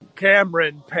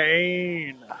Cameron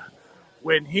Payne.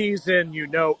 When he's in, you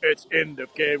know it's end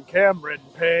of game. Cameron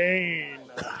Payne.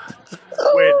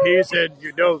 When he's in,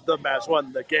 you know the Mavs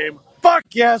won the game. Fuck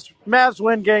yes, Mavs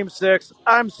win game 6.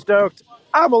 I'm stoked.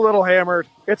 I'm a little hammered.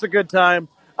 It's a good time.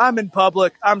 I'm in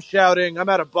public. I'm shouting. I'm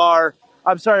at a bar.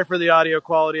 I'm sorry for the audio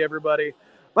quality, everybody.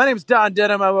 My name's Don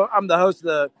Denham. I'm the host of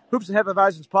the Hoops and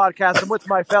Hefeweizens podcast. I'm with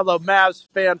my fellow Mavs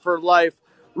fan for life,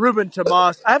 Ruben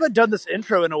Tomas. I haven't done this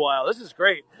intro in a while. This is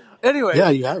great. Anyways, Yeah,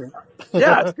 you haven't.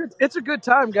 yeah, it's good. It's a good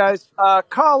time, guys.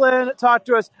 Call in, talk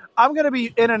to us. I'm going to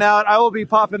be in and out. I will be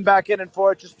popping back in and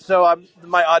forth just so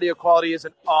my audio quality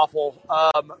isn't awful.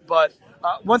 But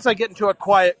once I get into a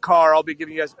quiet car, I'll be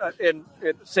giving you guys in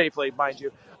safely, mind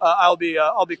you. I'll be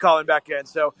calling back in.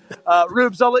 So,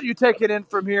 Rubes, I'll let you take it in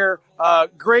from here.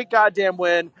 Great goddamn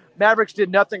win. Mavericks did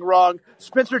nothing wrong.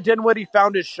 Spencer Dinwiddie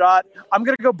found his shot. I'm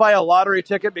going to go buy a lottery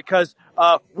ticket because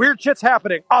weird shit's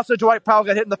happening. Also, Dwight Powell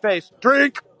got hit in the face.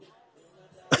 Drink.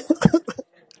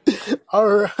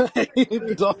 All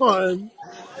right, Dawn.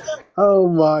 Oh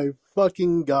my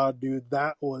fucking god, dude,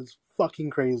 that was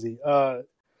fucking crazy. So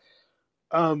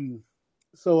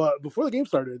before the game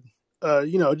started,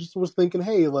 just was thinking,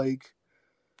 hey, like,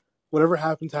 whatever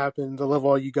happens, happens. I love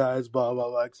all you guys, blah blah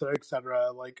blah, etc.,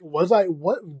 etc. Like,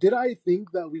 what did I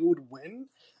think that we would win?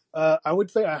 I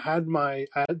would say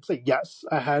I'd say yes.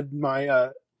 I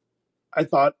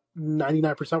thought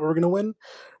 99% we were going to win.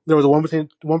 There was a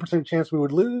 1% chance we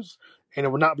would lose, and it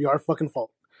would not be our fucking fault.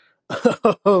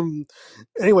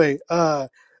 Anyway,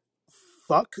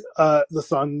 fuck the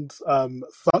Suns.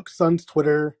 Fuck Suns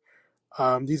Twitter.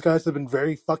 These guys have been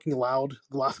very fucking loud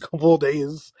the last couple of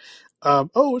days.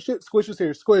 Oh shit, Squish is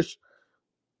here. Squish.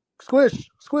 Squish.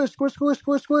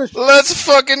 Let's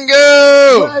fucking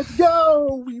go! Let's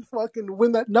go! We fucking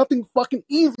win that. Nothing fucking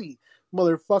easy,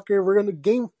 motherfucker. We're in the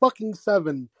game fucking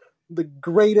 7. The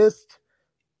greatest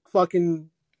fucking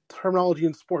terminology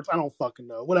in sports. I don't fucking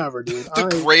know. Whatever, dude.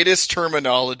 The greatest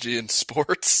terminology in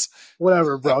sports.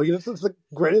 Whatever, bro. It's the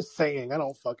greatest saying. I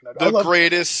don't fucking know. The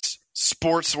greatest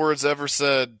sports words ever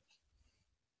said.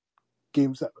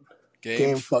 Game 7.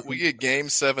 We get game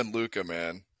 7 Luka,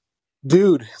 man.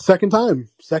 Dude, second time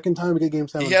we get game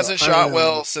 7. He hasn't shot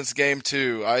well since game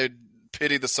 2. I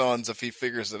pity the Suns if he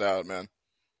figures it out, man.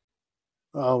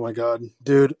 Oh my god,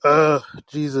 dude.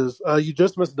 Jesus. You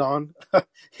just missed Don.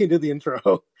 He did the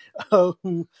intro.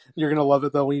 You're gonna love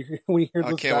it though when you hear this.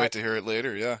 I can't wait to hear it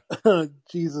later. Yeah.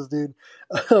 Jesus, dude.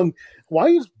 Why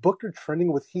is Booker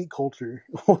trending with heat culture?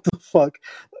 What the fuck?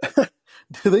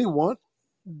 Do they want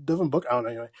Devin Booker? I don't know.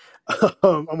 Anyway,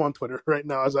 I'm on Twitter right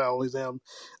now, as I always am.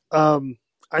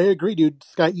 I agree, dude.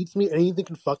 Sky eats me. Anything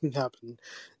can fucking happen.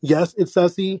 Yes, it's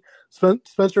Sussy.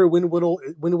 Spencer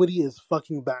Dinwiddie is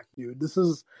fucking back, dude. This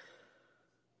is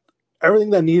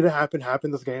everything that needed to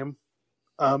happen this game.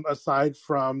 Aside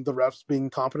from the refs being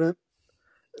competent.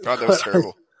 God, that was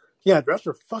terrible. Yeah, the refs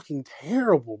are fucking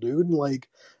terrible, dude. Like,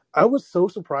 I was so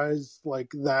surprised,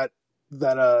 like that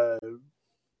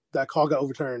call got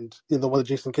overturned in the one that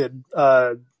Jason Kidd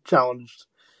challenged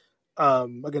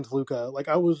against Luka. Like,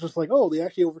 I was just like, oh, they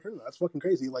actually overturned that. That's fucking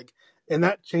crazy. Like, and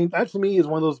that to me is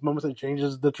one of those moments that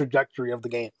changes the trajectory of the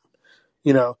game.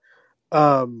 You know?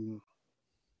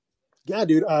 Yeah,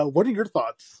 dude. What are your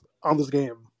thoughts on this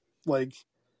game? Like,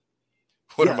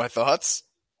 what are my thoughts?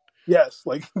 Yes,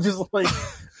 like, just like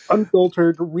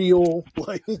unfiltered, real.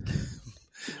 Like,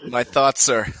 my thoughts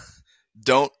are,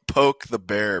 don't poke the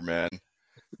bear, man.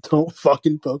 Don't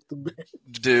fucking poke the bear,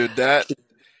 dude. That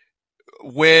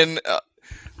when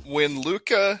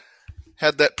Luka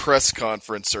had that press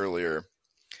conference earlier,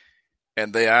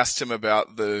 and they asked him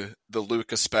about the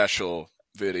Luka special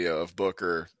video of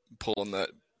Booker pulling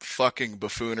that fucking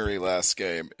buffoonery last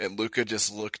game, and Luka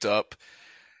just looked up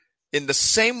in the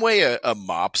same way a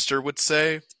mobster would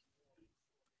say,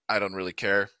 I don't really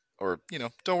care, or,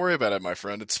 don't worry about it, my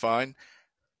friend, it's fine.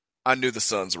 I knew the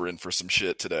Suns were in for some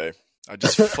shit today. I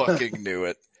just fucking knew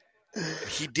it.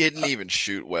 He didn't even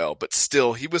shoot well, but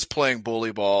still, he was playing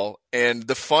bully ball. And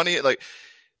the funny,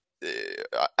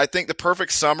 I think the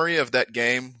perfect summary of that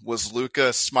game was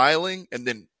Luka smiling and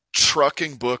then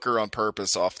trucking Booker on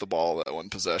purpose off the ball that one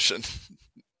possession.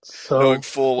 Knowing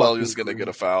full well he was going to get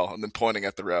a foul, and then pointing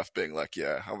at the ref being like,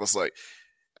 yeah. I was like,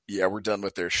 yeah, we're done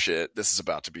with their shit. This is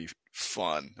about to be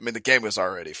fun. I mean, the game was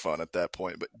already fun at that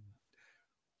point, but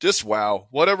just wow.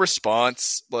 What a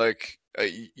response. Like,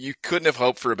 you couldn't have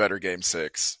hoped for a better game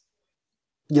 6.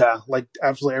 Yeah, like,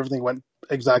 absolutely everything went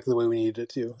exactly the way we needed it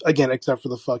to. Again, except for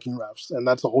the fucking refs, and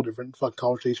that's a whole different fucking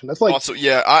conversation. That's like... Also,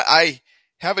 yeah, I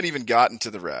haven't even gotten to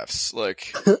the refs.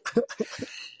 Like...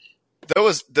 That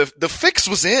was the fix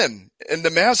was in, and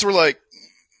the Mavs were like,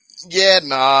 Yeah,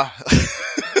 nah.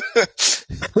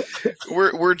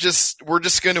 we're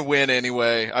just gonna win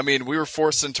anyway. I mean, we were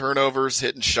forcing turnovers,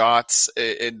 hitting shots,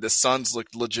 and the Suns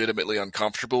looked legitimately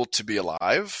uncomfortable to be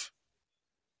alive.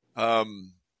 To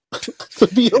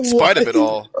be In spite of it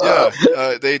alive. all,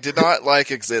 yeah, they did not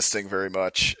like existing very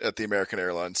much at the American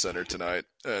Airlines Center tonight.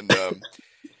 And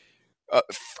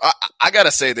I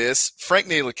gotta say this: Frank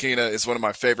Ntilikina is one of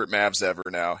my favorite Mavs ever.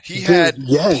 Now he Dude, had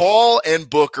yes. Paul and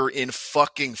Booker in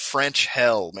fucking French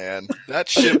hell, man. That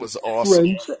shit was awesome.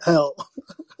 French hell.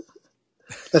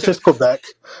 That's just Quebec.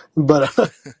 But,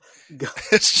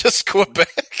 It's just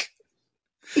Quebec.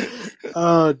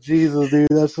 oh, Jesus, dude.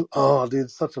 Dude,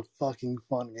 such a fucking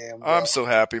fun game, bro. I'm so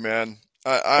happy, man.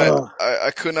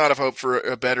 I could not have hoped for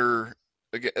a better.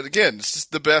 Again, it's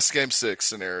just the best Game 6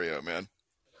 scenario, man.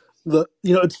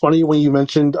 It's funny when you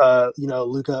mentioned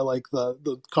Luka, like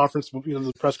the conference,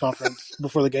 the press conference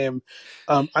before the game.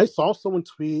 I saw someone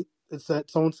tweet.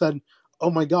 Someone said,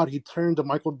 "Oh my God, he turned to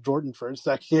Michael Jordan for a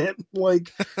second."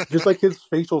 Like just like his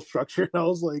facial structure. And I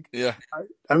was like, Yeah.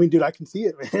 I mean, dude, I can see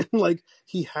it, man. Like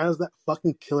he has that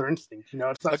fucking killer instinct. It's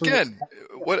not something Again,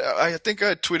 what I think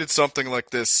I tweeted something like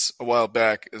this a while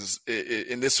back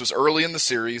and this was early in the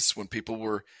series when people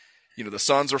were, the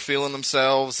Suns were feeling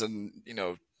themselves and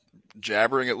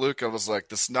jabbering at Luke. I was like,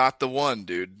 "This is not the one,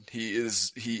 dude. He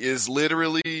is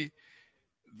literally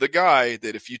the guy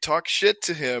that if you talk shit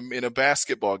to him in a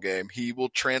basketball game, he will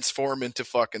transform into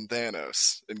fucking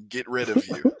Thanos and get rid of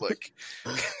you." Like,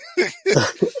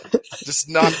 just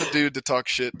not the dude to talk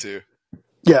shit to.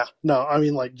 Yeah, no, I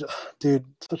mean, like, dude,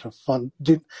 such a fun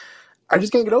dude. I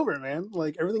just can't get over it, man.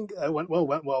 Like everything went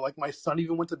well. Like my son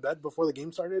even went to bed before the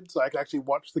game started, so I could actually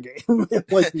watch the game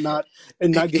and not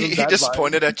give him He bad just vibes.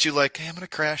 pointed at you like, "Hey, I'm gonna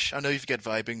crash. I know you've got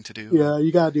vibing to do." Yeah,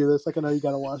 you gotta do this. Like I know you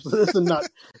gotta watch this and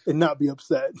not be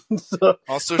upset. So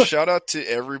Also, shout out to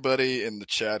everybody in the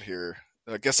chat here.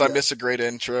 I guess I missed a great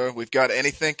intro. We've got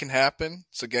anything can happen.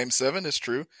 So Game 7 is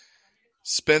true.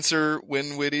 Spencer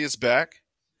Winwitty is back.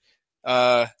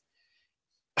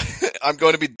 I'm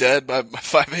going to be dead by my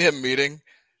 5 a.m. meeting.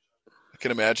 I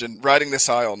can imagine. Riding this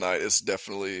high all night is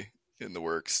definitely in the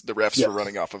works. The refs were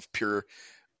running off of pure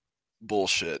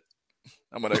bullshit.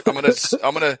 I'm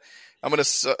gonna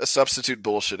substitute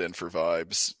bullshit in for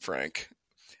vibes, Frank.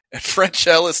 And French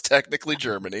hell is technically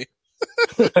Germany.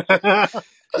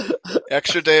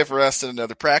 Extra day of rest and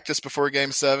another practice before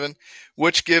Game 7,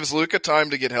 which gives Luka time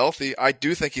to get healthy. I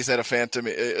do think he's had a phantom,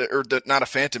 or not a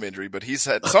phantom injury, but he's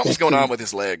had something's going on with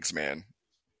his legs, man.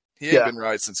 He ain't been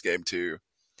right since Game 2.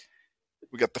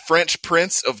 We got the French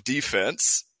Prince of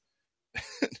Defense.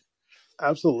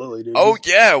 Absolutely, dude. Oh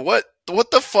yeah, what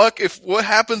the fuck? What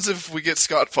happens if we get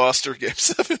Scott Foster Game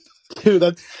 7? Dude,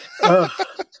 that's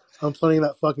I'm planning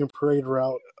that fucking parade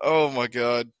route. Oh my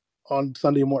god. On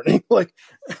Sunday morning, like,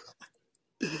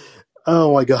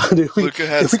 oh my god, dude. Luka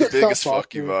has the biggest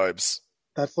fuck you vibes.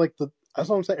 That's like that's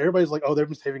what I'm saying. Everybody's like, "Oh, they've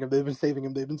been saving him,"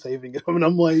 and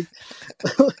I'm like,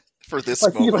 for this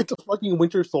like, moment, he's like the fucking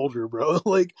Winter Soldier, bro.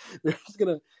 Like they're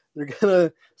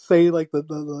gonna say like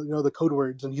the code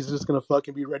words, and he's just gonna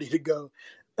fucking be ready to go.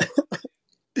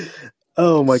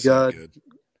 Oh my god. Good.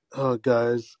 Oh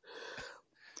guys.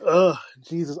 Oh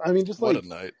Jesus. I mean, just what like a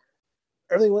night.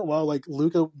 Everything went well. Like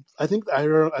Luka, I think I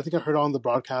heard on the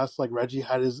broadcast like Reggie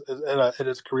had his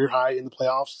career high in the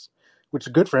playoffs, which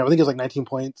is good for him. I think it was like 19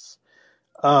 points.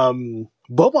 Boban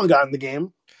got in the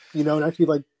game, and actually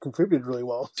like contributed really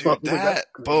well. Dude, that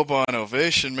Boban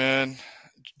ovation, man.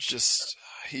 Just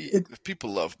people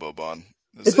love Boban.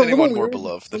 Is anyone more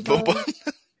beloved than Boban?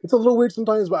 It's a little weird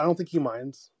sometimes, but I don't think he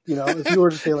minds. If you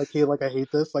were to say like, "Hey, like I hate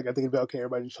this," like I think it'd be okay.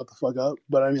 Everybody just shut the fuck up.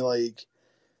 But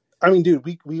I mean, dude,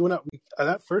 we went out.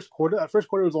 That first quarter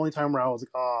was the only time where I was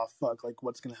like, "Oh fuck, like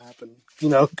what's gonna happen?"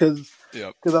 Because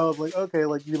I was like, okay,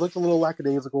 like we looked a little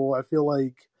lackadaisical. I feel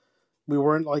like we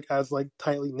weren't like as like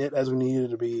tightly knit as we needed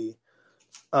to be.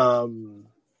 And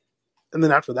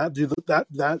then after that, dude,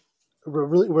 that where it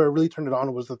really turned it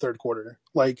on was the third quarter.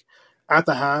 Like at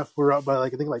the half, we were up by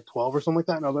like I think like 12 or something like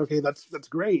that, and I was like, okay, that's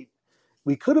great.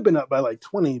 We could have been up by like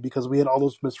 20 because we had all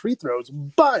those missed free throws,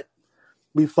 but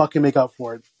we fucking make up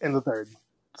for it in the third.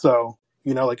 So,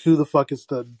 like who the fuck is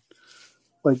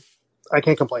like, I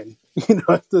can't complain,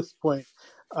 at this point.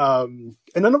 And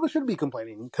none of us should be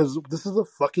complaining because this is a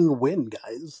fucking win,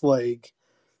 guys. Like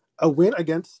a win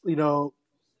against,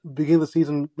 beginning of the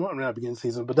season, not beginning of the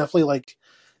season, but definitely like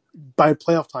by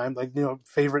playoff time, like,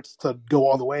 favorites to go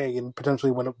all the way and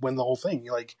potentially win the whole thing.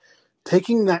 Like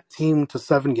taking that team to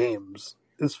 7 games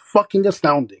is fucking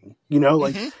astounding,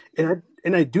 like,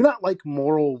 and I do not like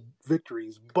moral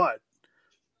victories, but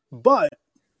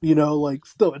You know, like,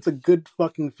 still, it's a good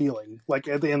fucking feeling. Like,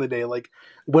 at the end of the day, like,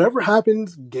 whatever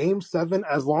happens, game 7,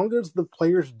 as long as the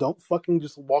players don't fucking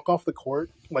just walk off the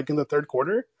court, like, in the third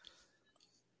quarter,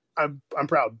 I'm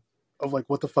proud of, like,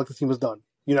 what the fuck this team has done,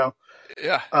 you know?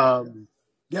 Yeah.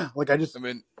 Yeah, like, I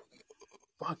mean,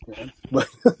 fuck, man.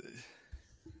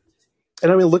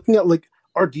 And I mean, looking at, like,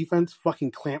 our defense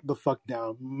fucking clamped the fuck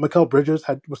down. Mikal Bridges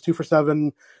was 2 for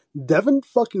 7.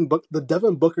 The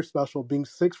Devin Booker special being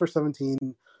 6 for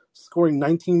 17, scoring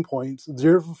 19 points,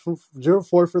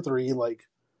 4 for 3. Like,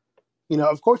 you know,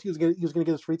 of course he was gonna get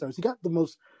his free throws. He got the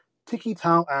most tiki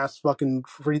towel ass fucking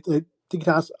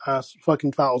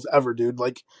fouls ever, dude.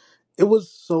 Like, it was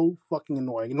so fucking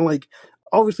annoying. And like,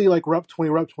 obviously, like, we're up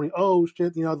 20. Oh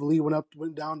shit, you know, the lead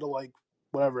went down to like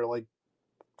whatever, like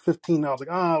 15. I was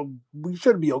like, we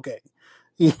should be okay.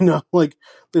 You know, like,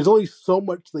 there's only so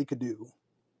much they could do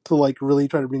to like really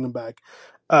try to bring them back.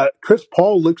 Chris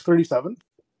Paul looks 37.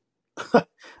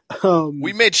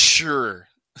 we made sure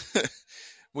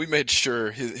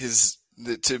his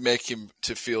to make him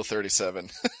to feel 37.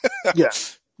 yeah,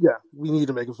 we need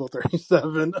to make him feel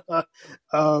 37.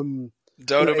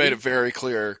 Dodo made it very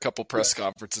clear a couple press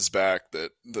conferences back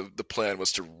that the plan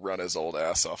was to run his old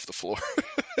ass off the floor.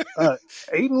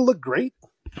 Aiden looked great.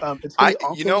 It's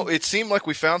awesome. You know, it seemed like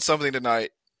we found something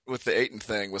tonight with the Aiden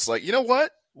thing. Was like, you know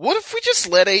what? What if we just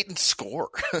let Aiden score?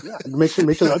 Yeah, make sure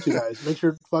that's you guys. Make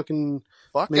sure fucking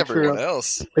fuck everyone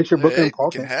else. Make sure Booker and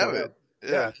Paul can have it.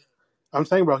 Yeah. I'm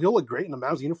saying, bro, he'll look great in a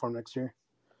Mavs uniform next year.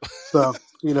 So,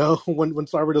 you know, when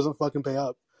Sarver doesn't fucking pay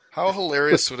up. How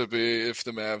hilarious would it be if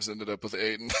the Mavs ended up with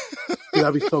Aiden? Dude,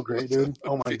 that'd be so great, dude.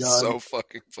 Oh my god, so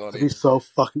fucking funny. That'd be so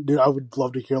fucking, dude. I would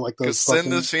love to hear like those. Because then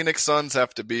the Phoenix Suns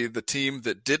have to be the team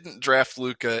that didn't draft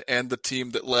Luka and the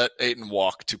team that let Aiden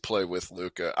walk to play with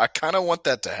Luka. I kind of want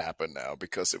that to happen now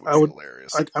because it would be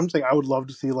hilarious. I'm saying I would love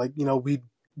to see, like, you know, we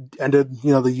ended,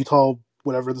 you know, the Utah,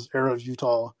 whatever, this era of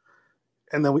Utah,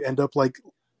 and then we end up like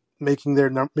we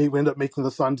end up making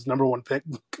the Suns' number 1 pick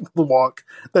the walk.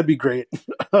 That'd be great.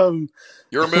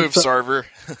 Your move, Sarver.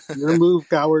 Your move,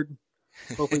 coward.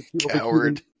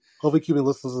 Coward. Hopefully Cuban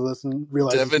listens to this and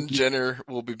realizes Devin Jenner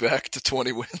will be back to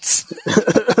 20 wins.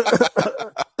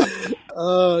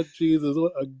 Oh, Jesus.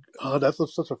 That's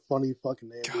such a funny fucking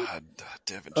name. God,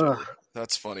 Devin Jenner.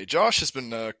 That's funny. Josh has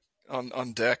been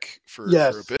on deck for a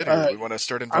bit here. We want to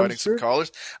start inviting some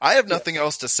callers. I have nothing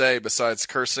else to say besides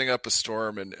cursing up a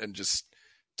storm and just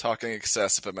talking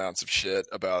excessive amounts of shit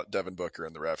about Devin Booker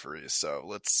and the referees. So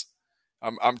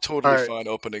I'm totally fine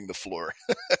opening the floor.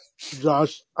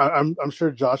 Josh, I'm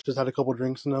sure Josh just had a couple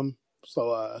drinks in him.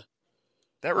 So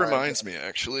that reminds me,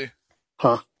 actually.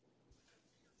 Huh?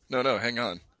 No, hang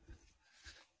on.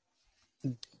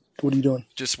 What are you doing?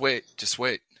 Just wait.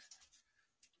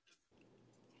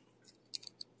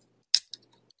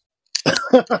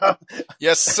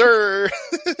 Yes, sir.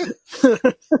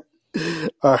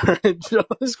 All right, Josh.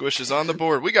 Squish is on the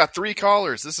board. We got 3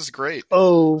 callers. This is great.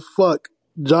 Oh, fuck.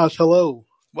 Josh, hello.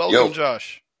 Welcome,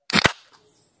 Josh.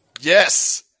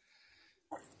 Yes.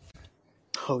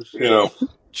 Oh, shit. You know,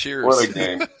 cheers. What a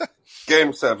game.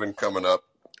 Game 7 coming up.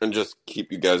 And just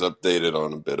keep you guys updated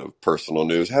on a bit of personal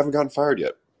news. Haven't gotten fired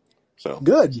yet. So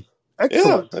good.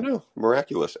 Excellent. Yeah, I know.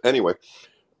 Miraculous. Anyway,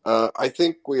 I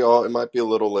think it might be a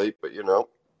little late, but you know,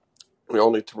 we all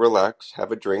need to relax,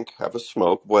 have a drink, have a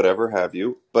smoke, whatever have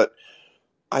you. But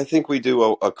I think we do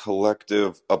a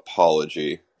collective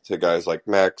apology to guys like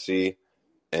Maxey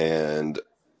and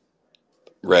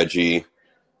Reggie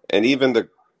and even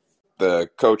the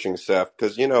coaching staff,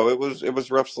 because you know it was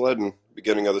rough sledding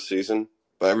beginning of the season,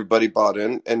 but everybody bought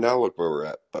in, and now look where we're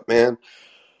at. But man,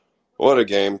 what a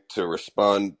game to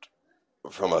respond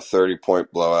from a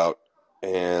 30-point blowout.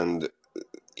 And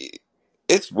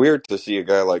it's weird to see a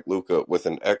guy like Luka with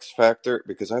an X factor,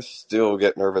 because I still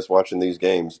get nervous watching these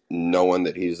games knowing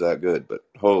that he's that good. But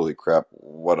holy crap,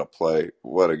 what a play,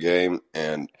 what a game.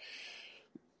 And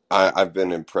I've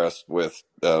been impressed with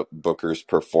Booker's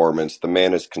performance. The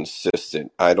man is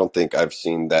consistent. I don't think I've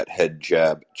seen that head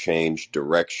jab change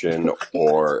direction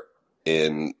or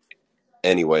in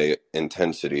any way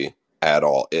intensity at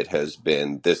all. It has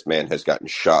been, this man has gotten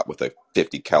shot with a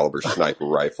 50 caliber sniper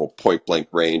rifle, point blank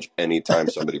range, anytime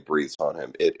somebody breathes on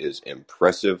him. It is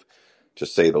impressive, to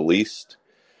say the least.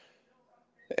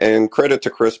 And credit to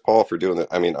Chris Paul for doing that.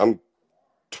 I mean, I'm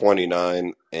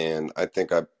 29, and I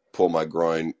think I pull my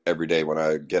groin every day when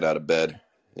I get out of bed.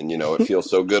 And, you know, it feels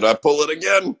so good, I pull it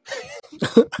again.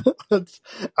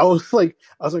 I was like,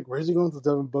 where's he going with the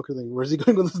Devin Booker thing? Where's he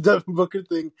going with this Devin Booker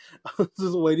thing? I was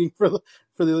just waiting for the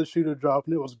other shoe to drop,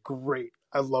 and it was great.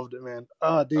 I loved it, man.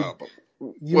 Dude.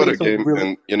 What a game.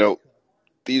 And, you know,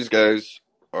 these guys,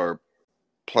 are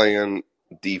playing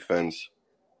defense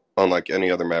unlike any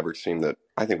other Mavericks team that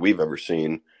I think we've ever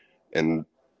seen, and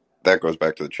that goes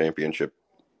back to the championship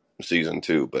season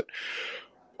too. But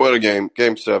what a game.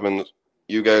 Game 7.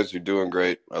 You guys are doing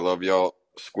great. I love y'all.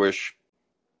 Squish.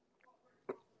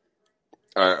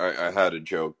 I had a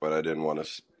joke, but I didn't want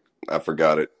to. I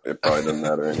forgot it. It probably doesn't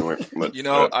matter anyway. But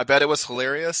I bet it was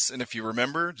hilarious. And if you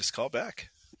remember, just call back.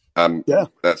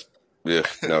 That's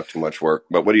no too much work.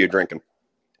 But what are you drinking?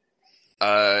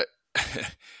 An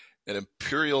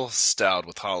imperial stout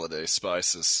with holiday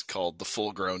spices called the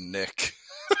Full Grown Nick.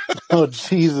 Oh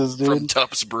Jesus, dude! From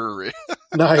Tubbs Brewery.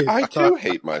 Nice. I too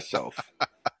hate myself.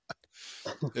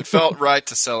 It felt right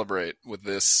to celebrate with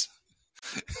this.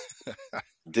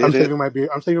 I'm saving my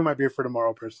beer for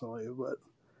tomorrow, personally, but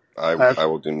I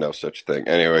will do no such thing.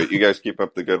 Anyway, you guys keep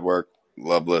up the good work.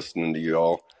 Love listening to you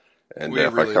all. And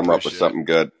if I come up with something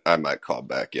good, I might call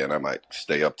back in. I might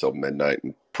stay up till midnight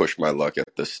and push my luck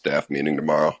at this staff meeting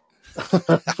tomorrow.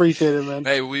 Appreciate it, man.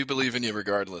 Hey, we believe in you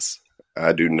regardless.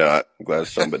 I do not. I'm glad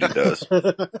somebody does.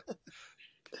 All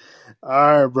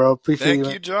right, bro. Appreciate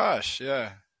Thank you, Josh.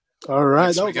 Yeah. All right.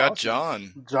 Next, we got awesome.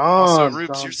 John. John. Also,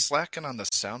 Rubes, you're slacking on the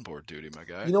soundboard duty, my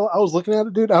guy. You know what? I was looking at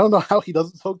it, dude. I don't know how he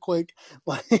does it so quick.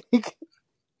 Like,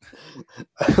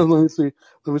 let me see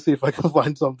if I can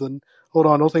find something. Hold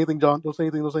on. Don't say anything, John. Don't say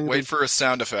anything. Wait for a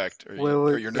sound effect,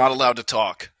 or you're not allowed to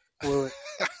talk. Wait.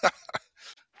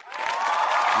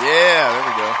 Yeah, there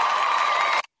we go.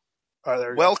 All right,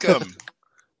 there we Welcome. go.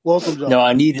 Welcome, John. No,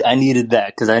 I needed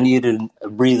that because I needed a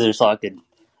breather so I could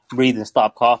breathe and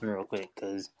stop coughing real quick.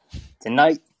 Because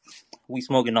tonight we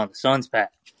smoking on the Suns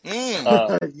pack.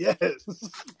 Yes,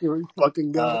 here we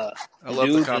fucking go. I love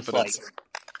the confidence.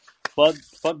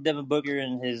 Fuck Devin Booker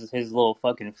and his little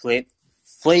fucking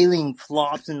flailing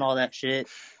flops and all that shit.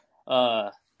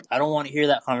 I don't want to hear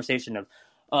that conversation of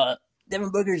Devin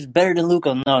Booker's better than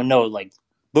Luka. No, like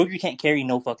Booker can't carry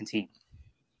no fucking team.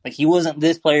 Like he wasn't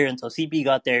this player until CP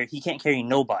got there. He can't carry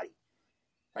nobody.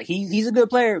 Like he's a good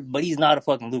player, but he's not a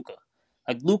fucking Luka.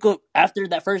 Like Luka after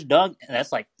that first dunk,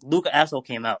 that's like Luka asshole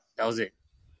came out. That was it.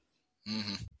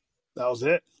 Mm-hmm. That was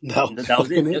it. That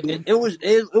was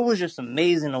it. It was just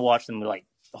amazing to watch them like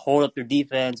hold up their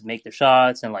defense, make their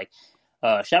shots, and like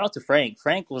shout out to Frank.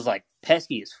 Frank was like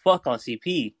pesky as fuck on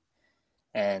CP,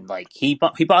 and like he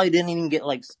probably didn't even get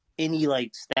like any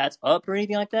like stats up or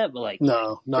anything like that. But like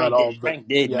no, not Frank at all. Frank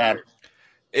did matter.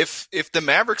 If the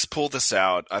Mavericks pull this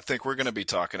out, I think we're going to be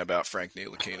talking about Frank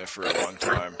Ntilikina for a long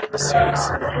time.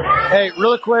 Hey,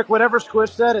 really quick, whatever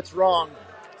Squish said, it's wrong.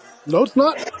 No, it's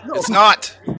not. No. It's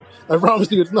not. I promise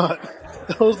you, it's not.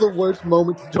 That was the worst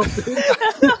moment to jump in.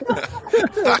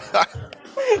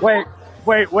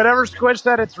 Wait, whatever Squish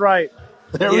said, it's right.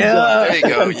 There we go. There you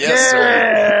go. Yes,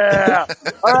 sir.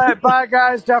 All right, bye,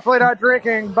 guys. Definitely not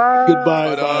drinking. Bye.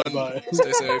 Goodbye. Bye.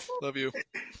 Stay safe. Love you.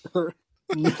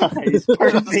 Nice,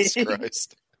 Jesus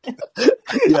Christ.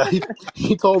 Yeah,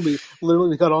 he told me,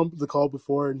 literally, we got on the call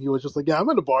before, and he was just like, yeah, I'm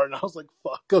at a bar, and I was like,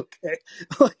 fuck, okay.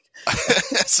 Like,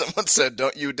 someone said,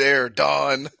 don't you dare,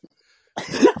 Don.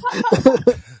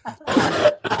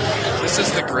 This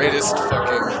is the greatest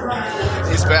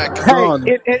fucking... He's back.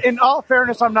 Hey, in all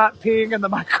fairness, I'm not peeing in the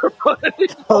microphone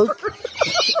anymore.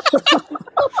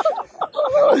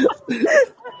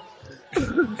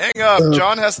 Hang up.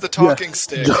 John has the talking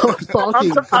stick. John's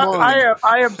talking.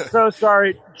 I am so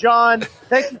sorry. John,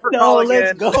 thank you for calling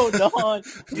in. Let's go, Don.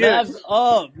 Mavs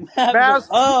up.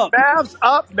 Mavs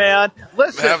up, man.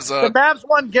 Listen, Mavs up. The Mavs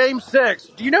won Game 6.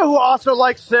 Do you know who also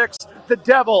likes 6? The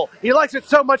Devil. He likes it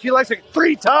so much he likes it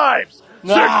 3 times.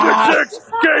 6, 6,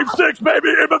 6. Game 6, baby.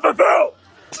 MFFL.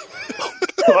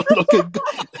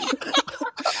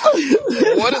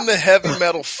 What in the heavy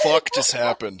metal fuck just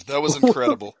happened? That was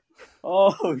incredible.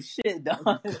 Oh, shit,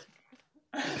 Don.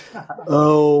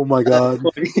 Oh, my God.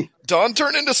 Don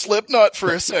turned into Slipknot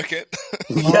for a second.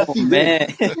 Oh,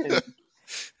 man. The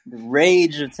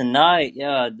rage of tonight.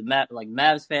 Yeah, the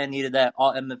Mavs fan needed that.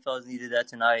 All MFLs needed that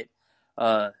tonight.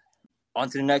 On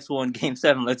to the next one, Game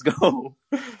 7. Let's go.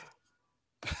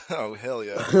 Oh, hell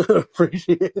yeah.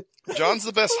 Appreciate it. John's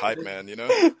the best hype man, you know?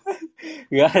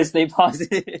 You gotta stay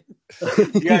positive.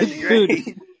 You guys are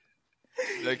great.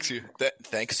 Thanks you.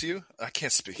 Thanks you? I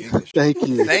can't speak English. Thank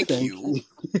you. Thank you.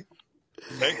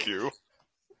 Thank you.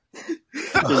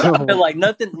 I feel like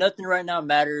nothing right now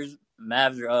matters.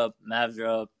 Mavs are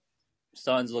up.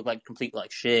 Suns look like complete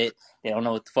like shit. They don't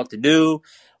know what the fuck to do.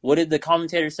 What did the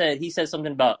commentator say? He said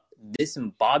something about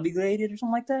discombobulated or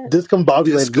something like that.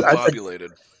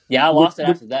 Discombobulated. Yeah, I lost it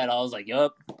after that. I was like,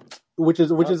 yup. Which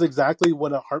is exactly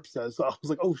what a harp says. So I was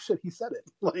like, oh shit, he said it.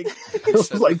 Like, I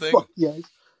was like, fuck yes.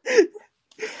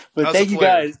 But How's the thank you player?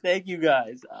 guys. Thank you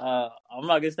guys. I'm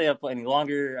not gonna stay up any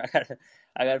longer.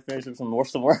 I gotta finish up some more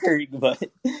work, but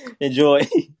enjoy.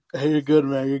 Hey, you're good,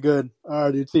 man. You're good. All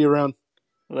right, dude. See you around.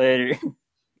 Later.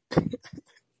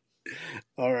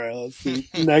 All right, let's see.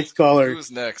 Next caller.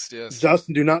 Who's next? Yes.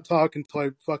 Justin, do not talk until I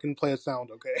fucking play a sound,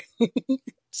 okay?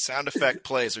 Sound effect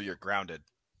plays or you're grounded.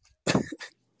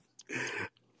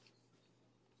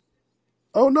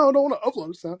 Oh, no, I don't want to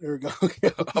upload a sound. Here we go.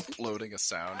 Okay. Uploading a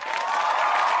sound.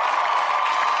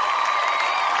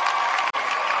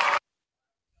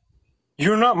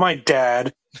 You're not my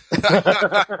dad.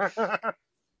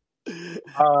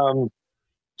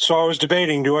 So I was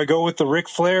debating, do I go with the Ric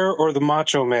Flair or the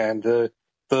Macho Man? The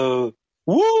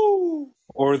woo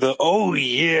or the oh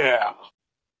yeah?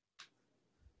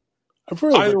 I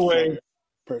prefer the Either Ric way, Flair,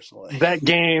 personally. that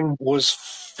game was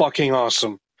fucking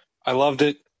awesome. I loved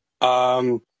it.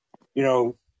 You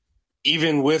know,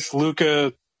 even with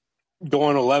Luca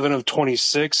going 11 of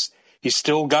 26, he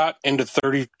still got into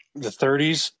the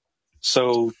 30s.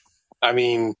 So, I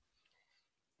mean,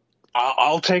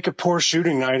 I'll take a poor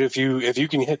shooting night if you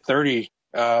can hit 30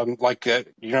 like that.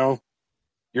 You know,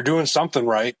 you're doing something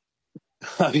right.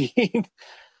 I mean,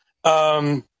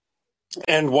 um,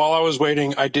 and while I was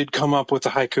waiting, I did come up with a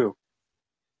haiku.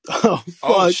 Oh, fuck.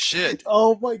 Oh, shit.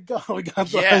 Oh, my God. We got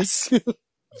the Yes. haiku.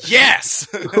 Yes.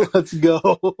 Let's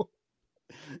go.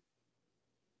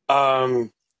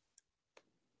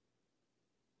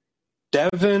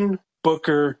 Devin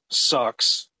Booker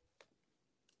sucks.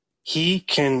 He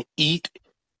can eat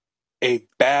a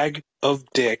bag of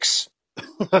dicks.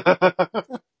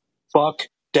 Fuck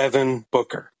Devin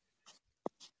Booker.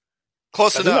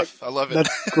 Close I think enough. I love it.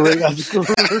 that's great. That's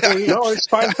great. No, it's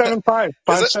 575. Is it?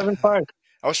 575.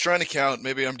 I was trying to count.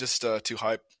 Maybe I'm just too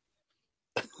hype.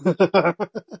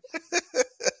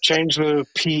 Change the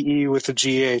PE with the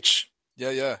GH.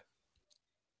 Yeah.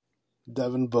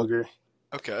 Devin Booger.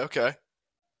 Okay.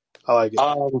 I like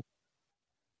it.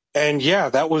 And yeah,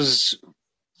 that was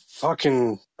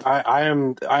fucking. I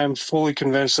am fully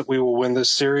convinced that we will win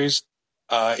this series.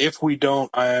 If we don't,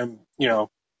 I am,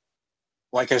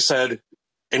 like I said,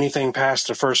 anything past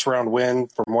the first round win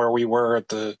from where we were at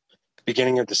the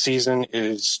beginning of the season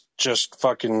is just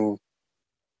fucking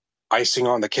icing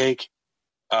on the cake.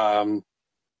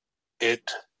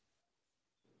 It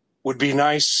would be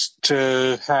nice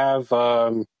to have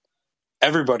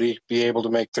everybody be able to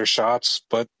make their shots,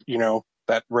 but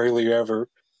that rarely ever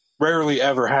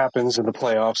happens in the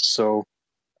playoffs. So,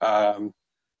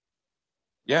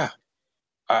 yeah,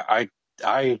 I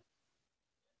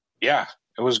yeah,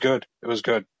 it was good. It was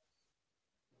good.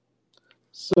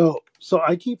 So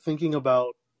I keep thinking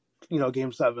about,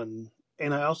 Game 7,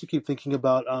 and I also keep thinking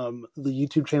about the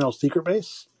YouTube channel Secret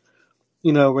Base,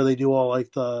 where they do all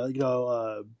like the,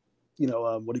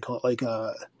 what do you call it? Like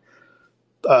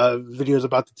videos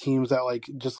about the teams that like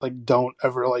just like don't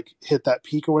ever like hit that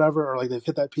peak or whatever, or like they've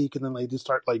hit that peak and then they just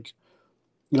start like,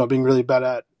 being really bad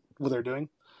at what they're doing.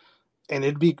 And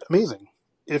it'd be amazing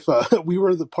if we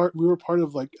were part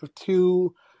of like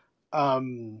two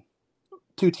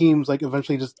teams like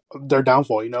eventually just their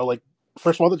downfall. Like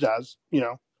first of all the Jazz.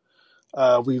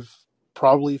 We've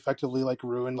probably effectively like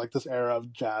ruined like this era of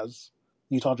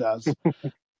Utah Jazz.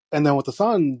 And then with the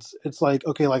Suns, it's like,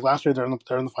 okay, like last year they're in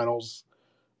the finals,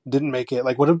 didn't make it.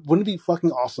 Like, wouldn't it be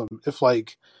fucking awesome if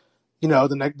like,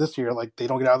 this year like they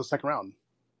don't get out of the second round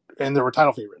and they were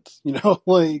title favorites,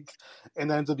 like, and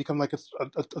then to become like a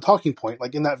talking point,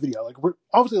 like in that video, like we're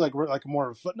like more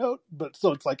of a footnote, but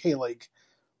still it's like, hey, like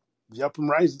the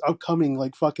upcoming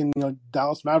like fucking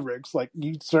Dallas Mavericks, like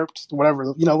usurped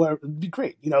whatever, whatever, it'd be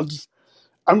great,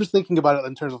 I'm just thinking about it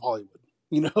in terms of Hollywood,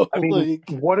 I mean, like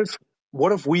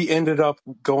what if we ended up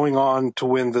going on to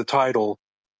win the title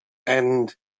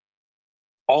and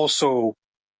also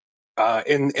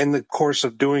in the course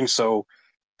of doing so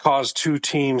cause two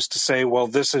teams to say, well,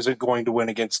 this isn't going to win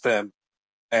against them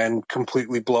and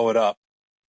completely blow it up.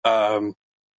 And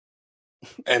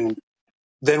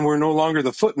then we're no longer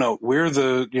the footnote. We're with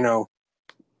a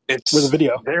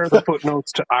video. they're the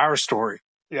footnotes to our story.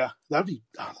 Yeah, that's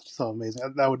so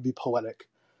amazing. That would be poetic.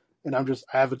 And I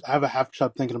have a half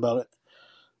chub thinking about it.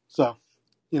 So,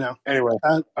 Anyway,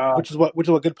 which is what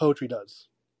good poetry does.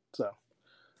 So,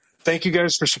 thank you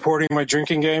guys for supporting my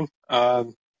drinking game. I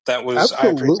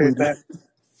absolutely, appreciate dude. that.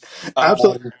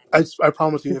 Absolutely. I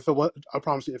promise you, if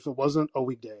it wasn't a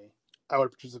weekday, I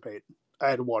would participate. I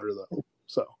had water though,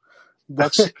 so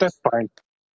That's fine.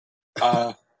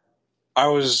 I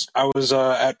was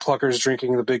at Plucker's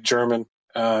drinking the Big German,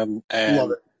 love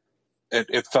and it.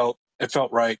 it felt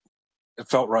right. It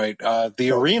felt right. The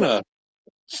Felt arena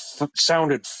so.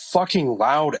 sounded fucking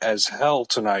loud as hell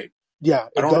tonight. Yeah, I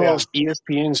it don't know if does.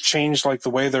 ESPN's changed like the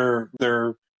way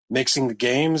they're mixing the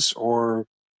games, or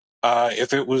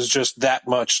if it was just that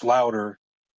much louder.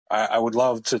 I would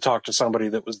love to talk to somebody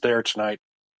that was there tonight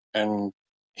and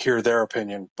hear their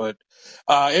opinion. But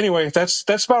anyway, that's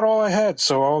about all I had.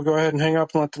 So I'll go ahead and hang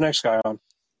up and let the next guy on.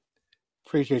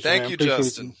 Appreciate you, Thank man. you, Appreciate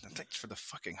Justin. you. And thanks for the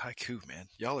fucking haiku, man.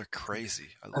 Y'all are crazy.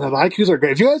 I And the love it. haikus are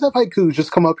great. If you guys have haikus,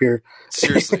 just come up here.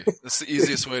 Seriously, that's the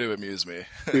easiest way to amuse me.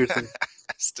 Seriously.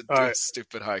 Is to All do a right.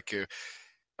 stupid haiku.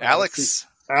 Let's see. Alex,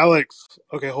 Alex.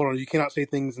 Okay, hold on. You cannot say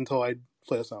things until I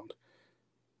play a sound.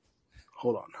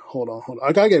 Hold on.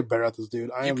 I gotta get better at this, dude.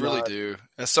 I you am really not. do.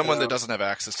 As someone Yeah. that doesn't have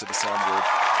access to the soundboard,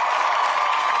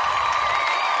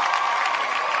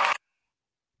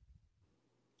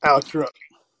 Alex, you're up.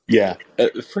 Yeah.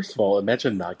 First of all,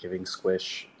 imagine not giving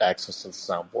Squish access to the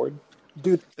soundboard.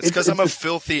 Dude, it's because I'm a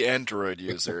filthy Android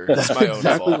user. It's that's my own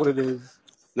exactly fault. what it is.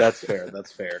 That's fair.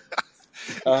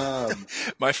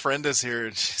 My friend is here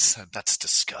and she said, that's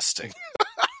disgusting.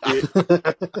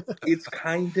 It's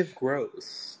kind of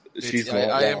gross. She's not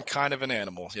I am wrong. kind of an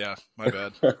animal. Yeah, my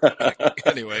bad.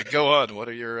 Anyway, go on. What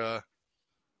are your,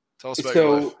 tell us about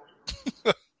your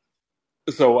life.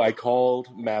 So I called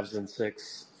Mavs in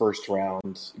 6 first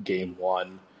round, game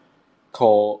 1.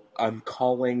 I'm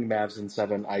calling Mavs in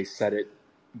 7. I said it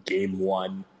game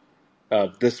 1.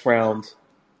 This round,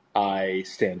 I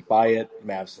stand by it.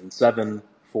 Mavs in 7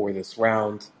 for this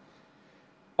round.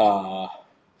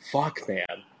 Fuck,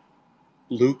 man.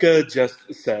 Luca just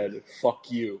said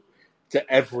 "fuck you" to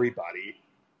everybody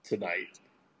tonight,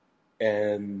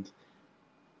 and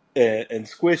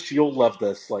Squish, you'll love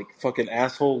this. Like, fucking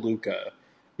asshole Luca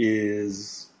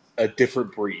is a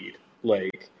different breed.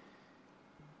 Like,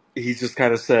 he just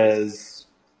kind of says,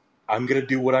 "I'm gonna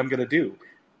do what I'm gonna do,"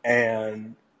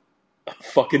 and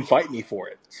fucking fight me for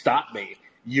it. Stop me.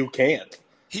 You can't.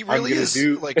 He I'm really gonna is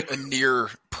do. like a near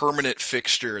permanent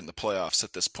fixture in the playoffs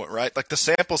at this point, right? Like the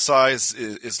sample size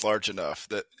is large enough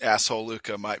that asshole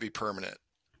Luca might be permanent.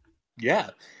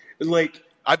 Yeah, like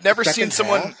I've never seen second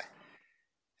someone half,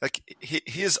 like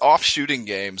his off shooting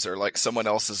games are like someone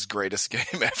else's greatest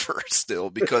game ever still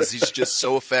because he's just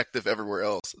so effective everywhere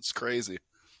else. It's crazy.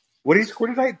 what he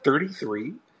scored tonight,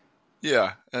 33.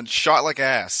 Yeah, and shot like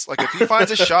ass. Like if he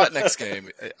finds a shot next game,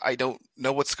 I don't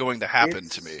know what's going to happen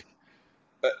to me.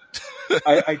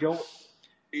 I don't.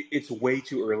 It's way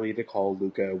too early to call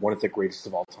Luka one of the greatest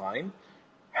of all time.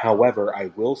 However,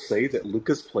 I will say that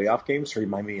Luka's playoff games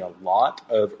remind me a lot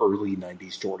of early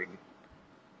 '90s Jordan,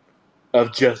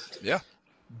 of just Yeah.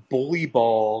 bully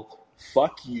ball,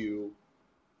 fuck you,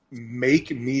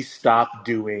 make me stop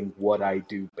doing what I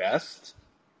do best.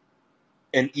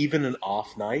 And even an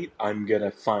off night, I'm going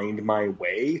to find my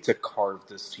way to carve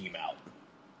this team out.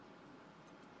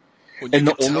 And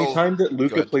the only time that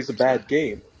Luka plays a bad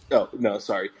game... Oh, no,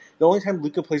 sorry. The only time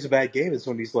Luka plays a bad game is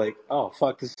when he's like, oh,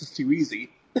 fuck, this is too easy.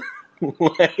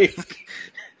 Like,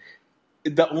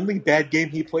 the only bad game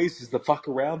he plays is the fuck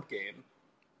around game.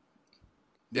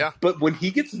 Yeah. But when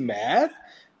he gets mad,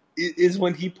 is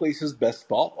when he plays his best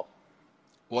ball.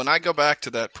 When I go back to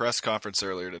that press conference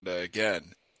earlier today,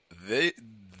 again, they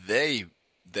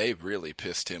really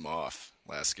pissed him off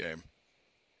last game.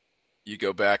 You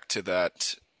go back to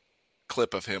that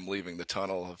clip of him leaving the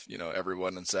tunnel of,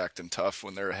 everyone is acting tough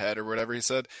when they're ahead or whatever he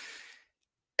said.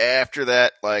 After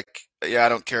that, like, yeah, I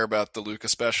don't care about the Luka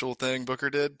special thing Booker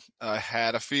did. I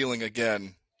had a feeling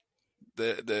again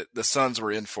that the Suns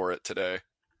were in for it today.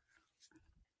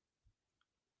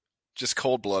 Just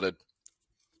cold-blooded.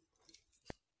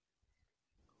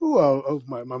 Ooh,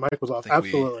 my mic was off.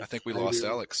 Absolutely. I think we lost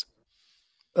Alex.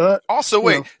 Also,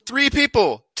 wait, 3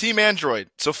 people, Team Android.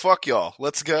 So fuck y'all.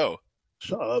 Let's go.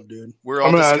 Shut up, dude. We're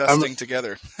all disgusting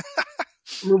together.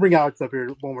 I'm gonna bring Alex up here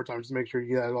one more time just to make sure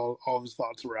he has all of his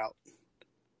thoughts were out.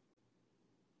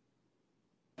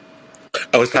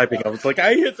 I was typing. I was like,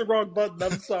 I hit the wrong button.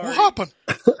 I'm sorry. What happened?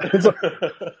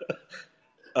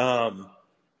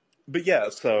 But yeah,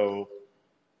 so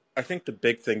I think the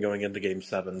big thing going into Game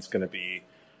 7 is going to be,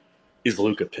 is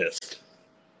Luka pissed?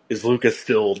 Is Luka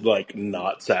still like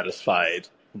not satisfied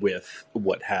with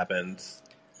what happened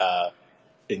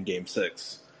in Game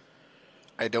 6?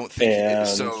 I don't think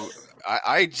so.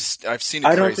 I've seen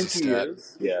a crazy stat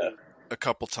a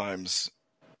couple times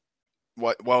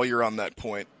while you're on that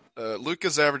point.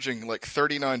 Luka's averaging like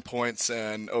 39 points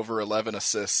and over 11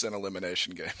 assists in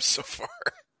elimination games so far.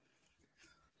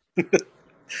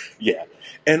 Yeah.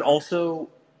 And also,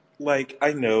 like,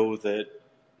 I know that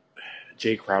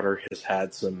Jay Crowder has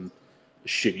had some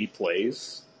shitty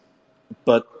plays,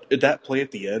 but that play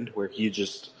at the end where he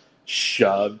just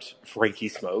shoved Frankie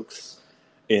Smokes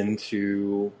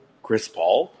into Chris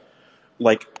Paul,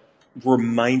 like,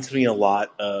 reminds me a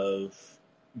lot of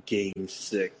Game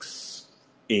 6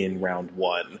 in round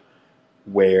 1,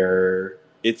 where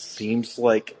it seems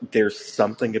like there's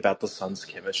something about the Suns'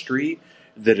 chemistry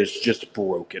that is just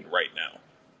broken right now.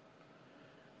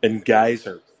 And guys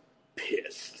are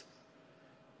pissed.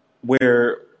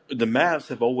 Where the Mavs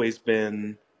have always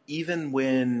been, even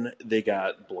when they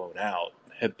got blown out,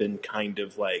 have been kind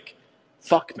of like,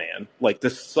 fuck, man. Like,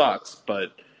 this sucks,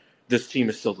 but this team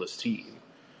is still this team.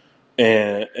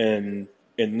 And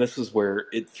this is where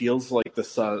it feels like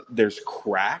there's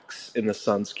cracks in the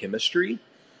Suns' chemistry,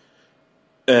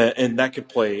 and that could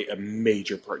play a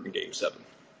major part in Game 7.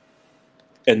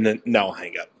 And then now I'll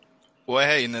hang up. Well,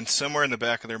 hey, and then somewhere in the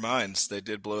back of their minds, they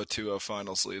did blow a 2-0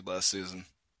 finals lead last season.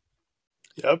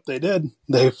 Yep, they did.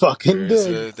 They fucking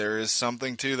did. There is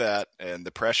something to that, and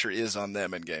the pressure is on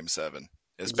them in Game 7.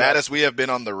 As Exactly. bad as we have been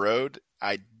on the road,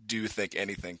 I do think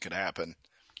anything could happen.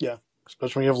 Yeah,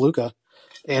 especially when you have Luka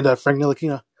and Frank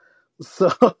Ntilikina.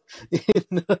 So,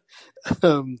 let's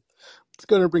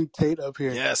go and bring Tate up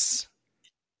here. Yes.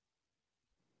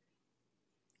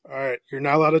 All right, you're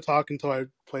not allowed to talk until I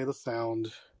play the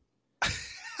sound.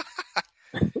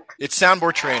 It's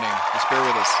soundboard training. Just bear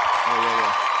with us.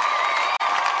 Yeah.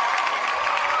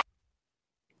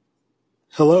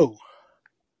 Hello.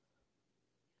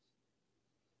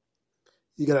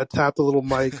 You gotta tap the little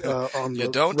mic on You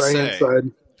the don't right-hand say.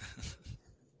 side.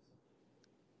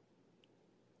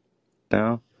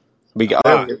 No.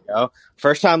 There we go.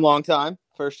 First time, long time.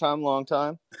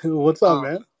 What's up,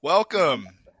 man? Welcome.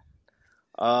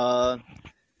 All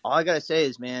I gotta say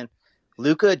is, man,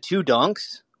 Luka 2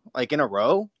 dunks like in a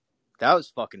row. That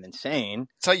was fucking insane.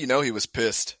 That's how you know he was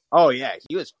pissed. Oh yeah,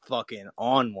 he was fucking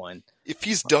on one. If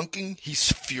he's dunking,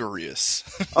 he's furious.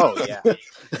 Oh yeah,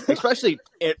 especially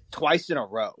twice in a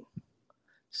row.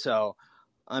 So,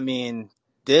 I mean,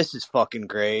 this is fucking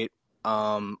great.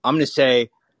 I'm gonna say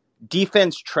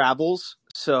defense travels.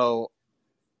 So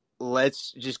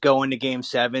let's just go into Game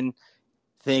 7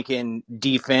 thinking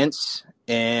defense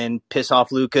and piss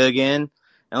off Luka again,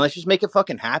 and let's just make it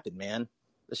fucking happen, man.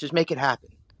 Let's just make it happen.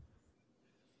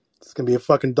 It's gonna be a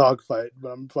fucking dogfight, but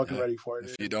I'm fucking ready for it.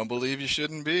 If you don't believe, you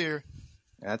shouldn't be here.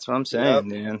 That's what I'm saying,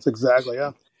 man. That's exactly,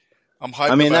 yeah. I'm hyped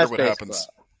no matter what happens.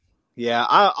 Yeah,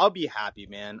 I'll be happy,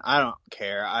 man. I don't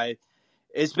care.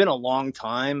 It's been a long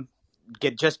time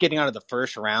getting out of the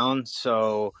first round,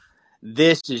 so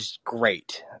this is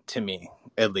great to me,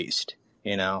 at least.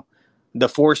 You know, the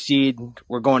 4 seed,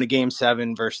 we're going to Game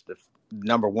 7 versus the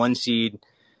number 1 seed,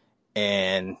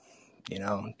 and you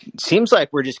know, it seems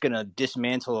like we're just gonna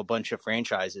dismantle a bunch of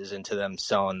franchises into them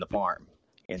selling the farm.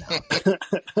 You know,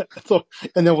 so,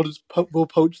 and then we'll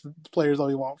poach the players that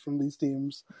we want from these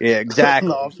teams. Yeah, exactly. In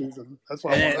the offseason. That's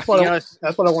what I want.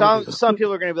 That's what I want to do. Some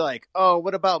people are gonna be like, "Oh,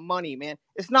 what about money, man?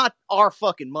 It's not our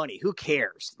fucking money. Who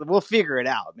cares? We'll figure it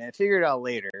out, man. Figure it out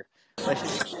later. Let's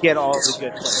just get all the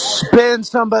good players. Spend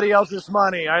somebody else's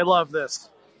money. I love this.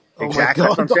 Exactly. Oh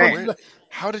my God, that's what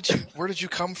I'm saying. Where did you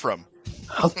come from?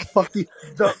 How the fuck do you...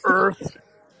 The earth.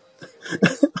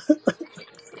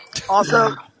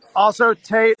 Also,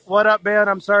 Tate, what up, man?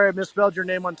 I'm sorry I misspelled your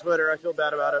name on Twitter. I feel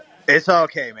bad about it. It's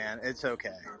okay, man. It's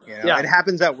okay. You know, Yeah. It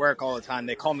happens at work all the time.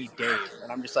 They call me Dave,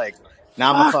 and I'm just like,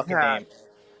 not my fucking name.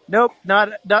 Nope,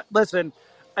 not. Listen,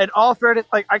 in all fairness,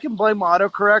 like I can blame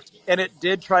autocorrect, and it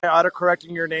did try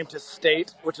autocorrecting your name to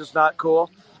State, which is not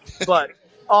cool. But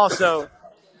also,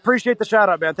 appreciate the shout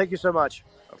out, man. Thank you so much.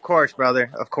 Of course, brother.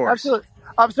 Of course. Absolutely.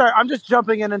 I'm sorry. I'm just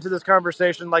jumping into this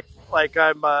conversation like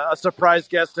I'm a surprise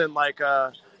guest in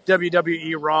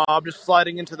WWE Raw. I'm just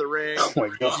sliding into the ring. Oh my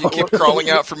God. You keep crawling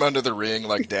out from under the ring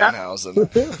like Danhausen.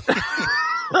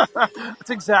 That's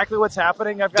exactly what's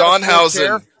happening. I've got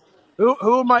Donhausen.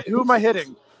 Who am I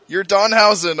hitting? You're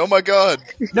Donhausen. Oh my God.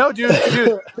 No,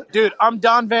 dude, I'm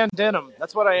Don Van Denim.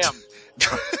 That's what I am.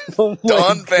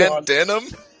 Don Van Denim?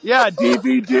 Yeah,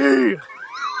 DVD.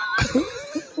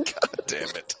 God damn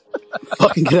it.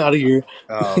 Fucking get out of here.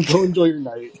 Go enjoy your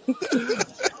night.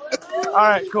 All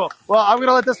right, cool. Well, I'm going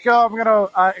to let this go. I'm going to,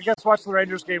 I guess, watch the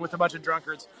Rangers game with a bunch of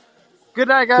drunkards. Good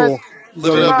night, guys.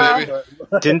 Cool. Live it up,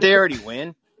 baby. Didn't they already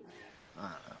win?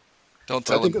 Don't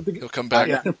tell him. He'll come back.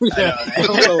 Yeah. Don't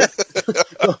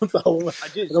tell him.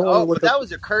 But that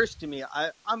was a curse to me.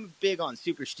 I'm big on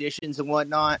superstitions and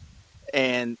whatnot.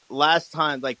 And last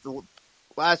time, like the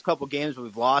last couple games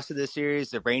we've lost to this series,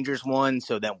 the Rangers won,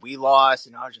 so then we lost,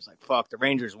 and I was just like, "Fuck, the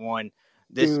Rangers won.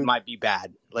 This might be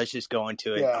bad. Let's just go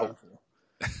into it." Yeah,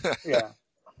 yeah.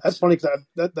 That's funny because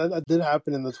that did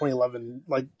happen in the 2011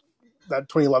 that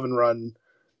 2011 run.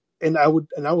 and I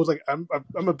was like, I'm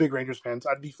a big Rangers fan, so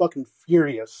I'd be fucking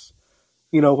furious,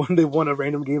 when they won a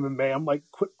random game in May. I'm like,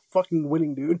 quit fucking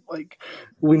winning, dude. Like,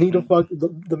 we need to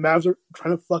the Mavs are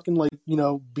trying to fucking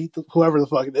beat whoever the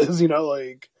fuck it is,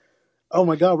 like, oh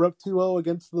my god, we're up 2-0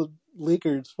 against the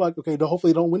Lakers. Fuck, okay,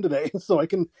 hopefully they don't win today, so I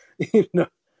can,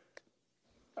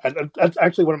 That's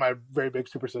actually one of my very big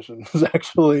superstitions.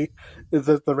 Actually, is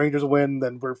that the Rangers win,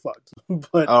 then we're fucked.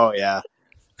 But Oh yeah,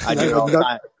 I do it all the not,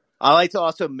 time. I like to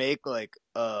also make like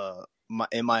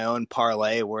in my own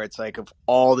parlay where it's like if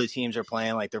all the teams are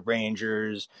playing, like the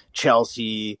Rangers,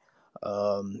 Chelsea,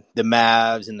 the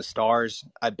Mavs, and the Stars,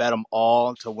 I bet them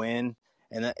all to win,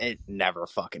 and it never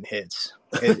fucking hits.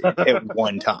 It hit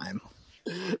one time.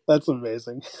 that's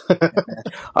amazing. All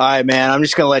right, man. I'm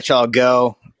just gonna let y'all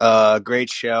go.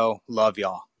 Great show. Love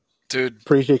y'all. Dude,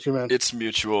 Appreciate you, man. it's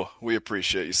mutual. We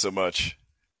appreciate you so much.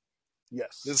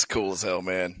 Yes, This is cool as hell,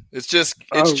 man. It's just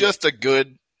a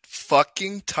good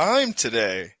fucking time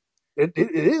today. It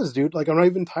is, dude. Like, I'm not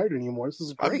even tired anymore. This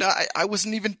is great. I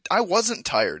wasn't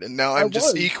tired, and now I'm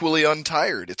just equally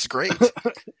untired. It's great.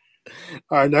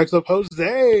 All right, next up,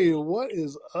 Jose. What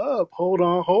is up? Hold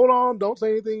on. Don't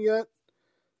say anything yet.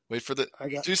 Wait for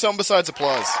do something besides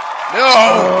applause.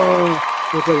 No!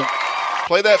 Oh,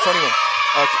 play that funny one.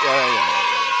 Okay,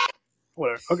 yeah.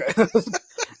 Whatever. Okay.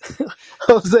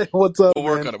 Jose, what's up, We'll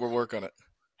work on it. We'll work on it.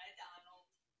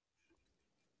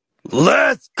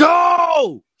 Let's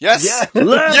go! Yes!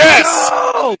 Let's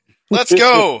go! Let's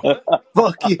go!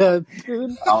 Fuck yeah,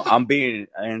 dude. I'm being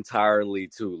entirely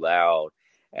too loud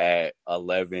at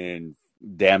 11,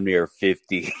 damn near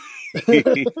 50.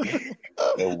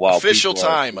 Official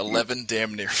time, 11,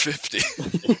 damn near 50.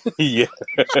 Yeah.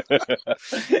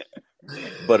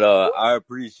 But I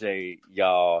appreciate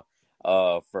y'all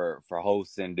for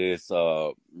hosting this,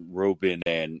 Ruben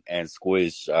and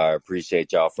Squish. I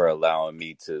appreciate y'all for allowing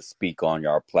me to speak on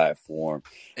your platform.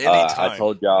 Anytime. I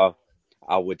told y'all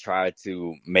I would try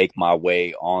to make my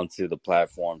way onto the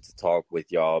platform to talk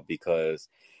with y'all because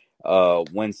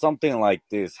when something like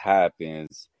this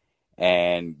happens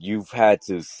and you've had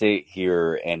to sit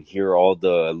here and hear all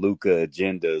the Luca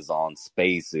agendas on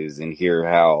Spaces and hear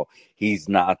how he's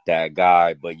not that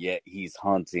guy, but yet he's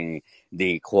hunting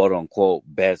the quote unquote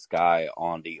best guy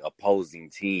on the opposing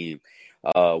team,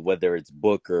 whether it's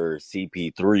Booker,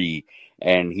 CP3,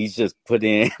 and he's just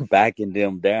backing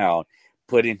them down,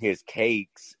 putting his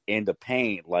cakes in the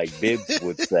paint, like Bibbs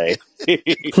would say.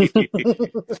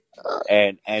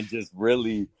 and just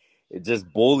really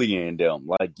just bullying them.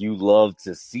 Like, you love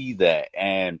to see that.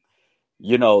 And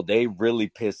they really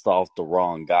pissed off the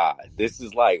wrong guy. This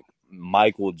is like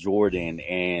Michael Jordan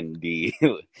and the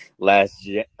last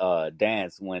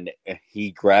dance when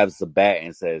he grabs the bat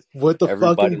and says, What the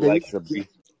everybody fucking likes to be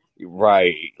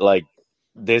right. Like,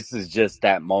 this is just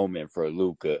that moment for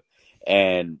Luka.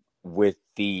 And with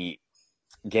the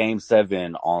Game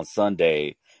 7 on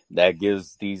Sunday, that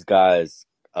gives these guys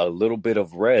a little bit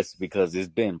of rest because it's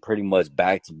been pretty much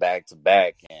back to back to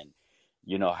back, and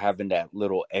having that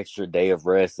little extra day of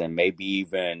rest and maybe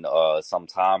even some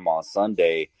time on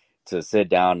Sunday to sit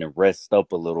down and rest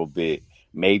up a little bit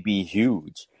may be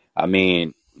huge. I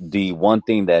mean, the one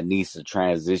thing that needs to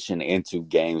transition into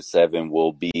Game 7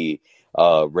 will be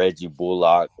Reggie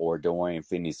Bullock or Dorian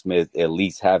Finney-Smith at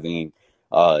least having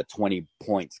 20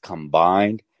 points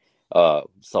combined.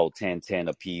 So 10-10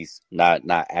 apiece, not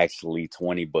actually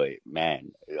 20, but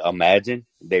man, imagine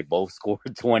they both scored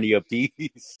 20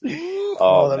 apiece.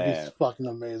 Oh, that'd man, be fucking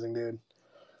amazing, dude.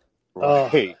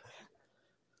 right.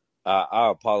 I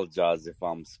apologize if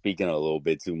I'm speaking a little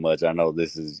bit too much. I know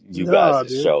this is you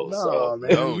guys' show, so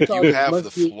man. No, you have the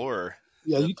floor.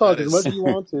 Yeah, you talk as much as you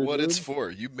want to. What dude. it's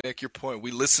for. You make your point.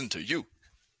 We listen to you.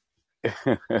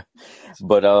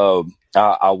 But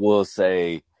I will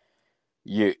say,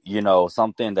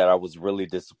 something that I was really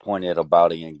disappointed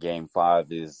about in Game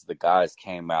 5 is the guys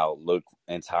came out, looked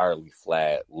entirely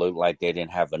flat, looked like they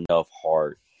didn't have enough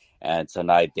heart, and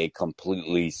tonight they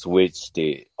completely switched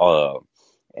it.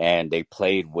 And they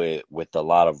played with a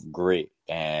lot of grit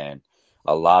and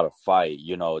a lot of fight.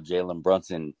 Jalen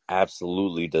Brunson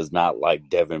absolutely does not like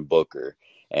Devin Booker,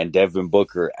 and Devin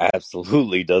Booker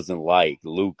absolutely doesn't like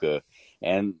Luka.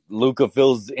 And Luka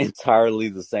feels entirely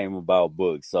the same about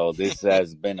Book. So this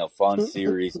has been a fun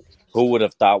series. Who would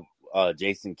have thought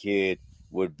Jason Kidd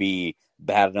would be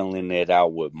battling it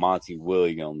out with Monty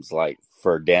Williams, like,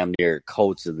 for damn near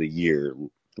Coach of the Year?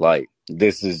 Like,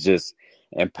 this is just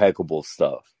impeccable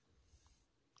stuff.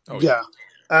 Oh, yeah,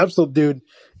 absolutely, dude.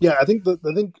 Yeah, I think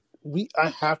I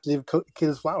have to give Kidd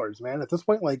his flowers, man. At this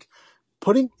point, like,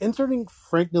 inserting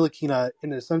Frank Ntilikina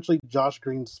in essentially Josh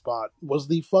Green's spot was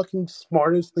the fucking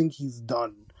smartest thing he's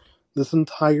done this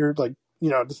entire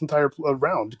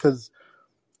round, because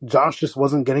Josh just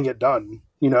wasn't getting it done.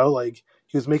 Like,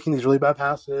 he was making these really bad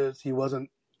passes. He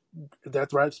wasn't at the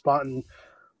right spot, and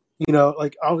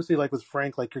like, obviously, like with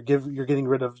Frank, like you're getting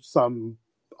rid of some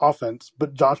offense,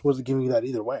 but Josh wasn't giving you that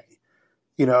either way.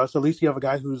 So at least you have a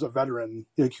guy who's a veteran,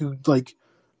 like, who like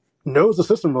knows the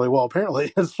system really well,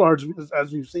 apparently, as far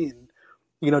as we've seen.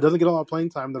 Doesn't get a lot of playing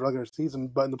time in the regular season,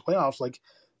 but in the playoffs, like,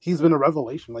 he's been a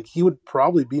revelation. Like, he would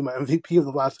probably be my MVP of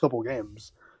the last couple of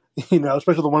games,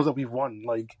 especially the ones that we've won.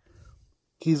 Like,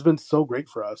 he's been so great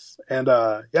for us. And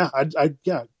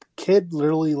Kid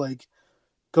literally, like,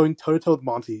 going toe to toe with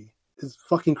Monty is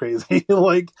fucking crazy.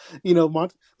 Like,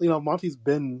 Monty's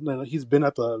been, he's been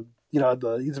at the,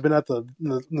 he's been at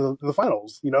the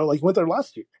finals. Like, he went there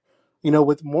last year.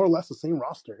 With more or less the same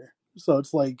roster. So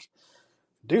it's like,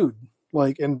 dude,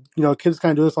 like, and Kid's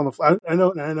kind of doing this on the fly. I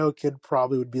know Kid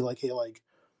probably would be like, hey, like,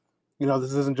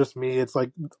 this isn't just me. It's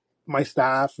like my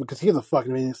staff, because he has a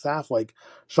fucking amazing staff. Like,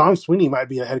 Sean Sweeney might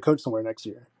be a head coach somewhere next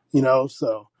year.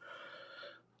 So,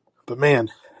 but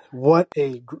man, what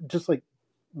a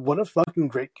fucking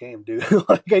great game, dude.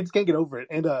 Like, I just can't get over it.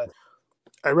 And I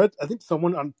think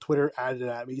someone on Twitter added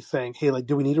at me saying, hey, like,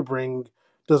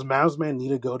 does Mavs man need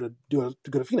to go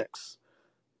to Phoenix?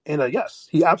 And yes,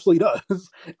 he absolutely does.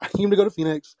 I need him to go to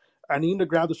Phoenix. I need him to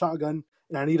grab the shotgun,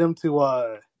 and I need him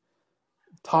to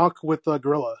talk with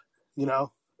Gorilla,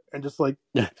 and just like,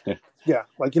 yeah,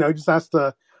 like, he just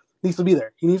needs to be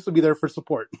there. He needs to be there for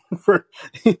support.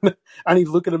 I need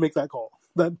Luka to make that call.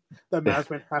 That Mavs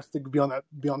man has to be on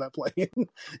that plane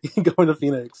going to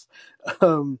Phoenix.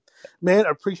 Man, I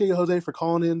appreciate you, Jose, for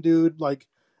calling in, dude. Like,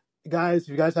 guys, if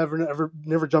you guys have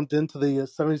never jumped into the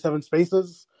 77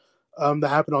 spaces that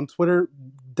happened on Twitter,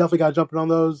 definitely got to jump in on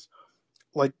those.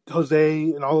 Like, Jose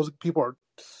and all those people are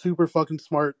super fucking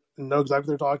smart and know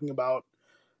exactly what they're talking about.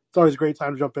 It's always a great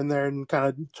time to jump in there and kind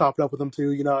of chop it up with them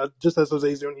too, just as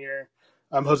Jose's doing here.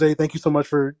 Jose, thank you so much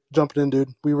for jumping in,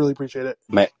 dude. We really appreciate it.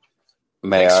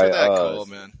 Thanks for that call,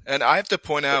 man. And I have to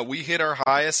point out, we hit our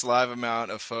highest live amount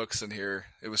of folks in here.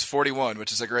 It was 41,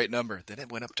 which is a great number. Then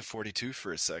it went up to 42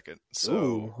 for a second. So,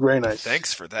 ooh, very nice.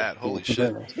 Thanks for that. Holy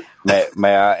shit. Nice.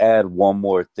 May I add one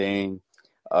more thing?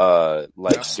 Like,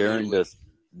 absolutely. during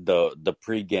the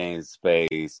pregame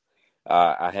space,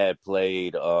 I had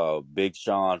played Big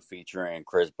Sean featuring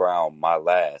Chris Brown, My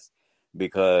Last,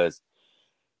 because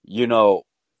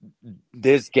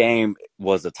this game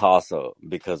was a toss-up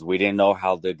because we didn't know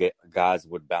how the guys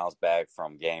would bounce back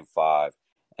from Game 5.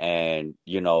 And,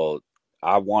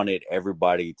 I wanted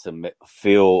everybody to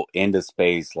feel in the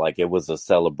space like it was a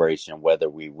celebration, whether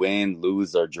we win,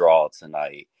 lose, or draw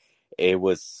tonight. It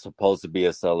was supposed to be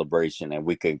a celebration, and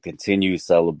we could continue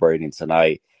celebrating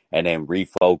tonight and then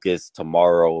refocus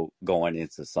tomorrow going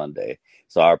into Sunday.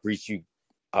 So I appreciate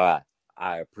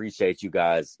you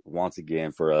guys once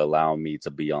again for allowing me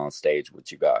to be on stage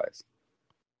with you guys.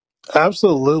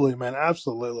 Absolutely, man.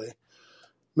 Absolutely.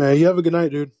 Man, you have a good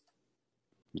night, dude.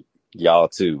 Y'all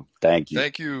too. Thank you.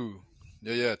 Thank you.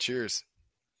 Yeah. Cheers.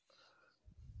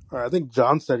 All right, I think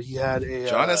John said he had a...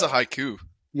 John has a haiku.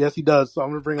 Yes, he does. So I'm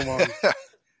going to bring him on.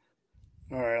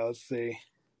 All right, let's see.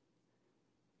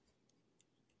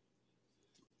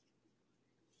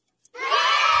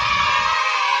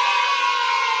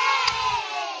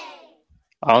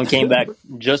 I came back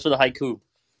just for the haiku.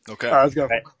 Okay. All right, let's go.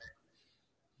 Right.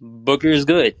 Booker's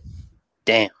good.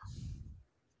 Damn.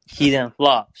 He then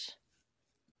flops.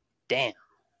 Damn.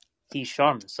 He's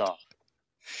Charmin soft.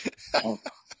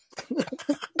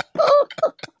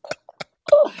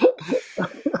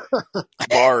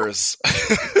 Bars.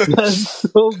 That's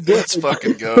so good. Let's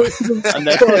fucking go. And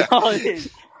that's all it is.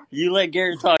 You let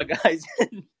Garrett talk, guys.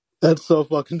 That's so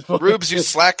fucking funny. Rubes, you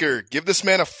slacker. Give this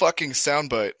man a fucking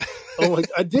soundbite. Oh my!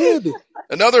 I did.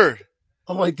 Another.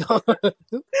 Oh my god. Thank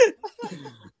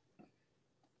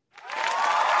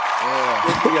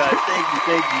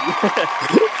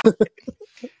you.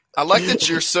 I like that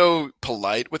you're so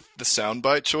polite with the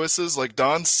soundbite choices. Like,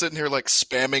 Don's sitting here, like,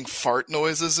 spamming fart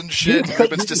noises and shit. And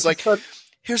Ruben's just like,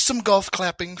 here's some golf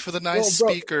clapping for the nice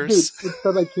speakers. Dude, it's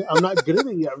because I'm not good at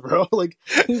it yet, bro. Like,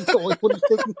 he's like, what is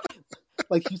taking...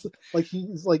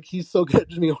 he's so good at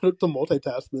being able to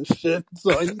multitask this shit.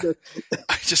 So I need to.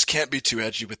 I just can't be too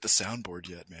edgy with the soundboard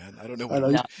yet, man. I don't know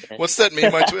what. What's that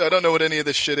meme I tweet? I don't know what any of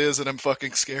this shit is, and I'm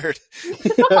fucking scared.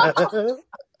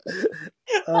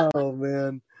 Oh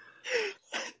man.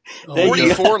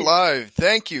 44 live.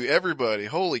 Thank you, everybody.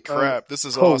 Holy crap, this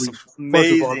is awesome.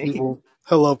 Amazing.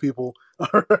 Hello, people.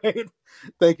 All right.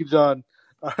 Thank you, John.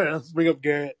 All right, let's bring up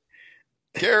Garrett.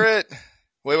 Garrett.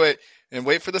 Wait. And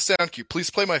wait for the sound cue. Please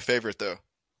play my favorite, though.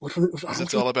 Because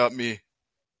it's all about me.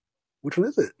 Which one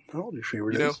is it? I don't know what your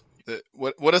favorite is.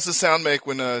 What does the sound make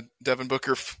when Devin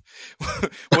Booker?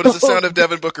 What is the sound of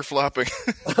Devin Booker flopping?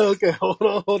 Okay, hold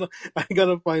on. I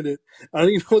gotta find it. I don't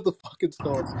even know what the fuck it's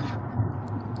called.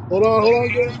 Hold on,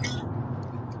 Garrett.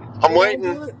 I'm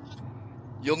waiting.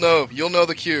 You'll know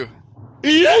the cue.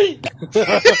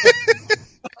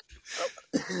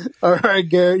 All right,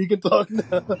 Garrett, you can talk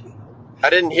now. I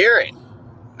didn't hear it.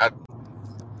 You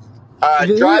didn't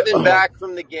hear it? Driving back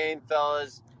from the game,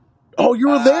 fellas. Oh, you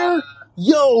were there?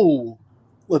 Yo,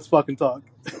 let's fucking talk.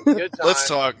 Good time. Let's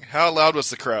talk. How loud was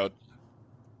the crowd?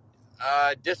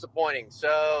 Disappointing.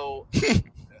 So,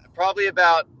 probably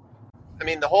about,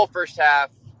 the whole first half,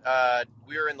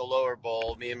 we were in the lower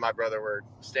bowl. Me and my brother were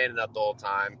standing up the whole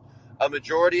time. A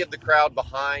majority of the crowd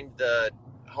behind the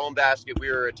home basket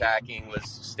we were attacking was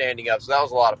standing up, so that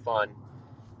was a lot of fun.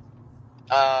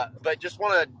 But just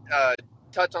want to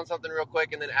touch on something real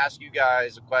quick and then ask you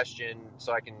guys a question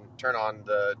so I can turn on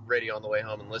the radio on the way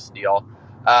home and listen to y'all.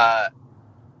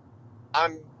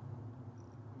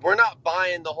 We're not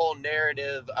buying the whole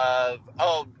narrative of,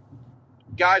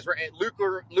 guys were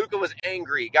Luka was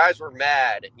angry, guys were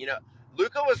mad.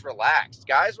 Luka was relaxed.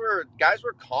 Guys were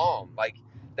calm. Like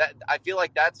that. I feel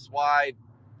like that's why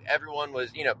everyone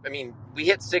was. We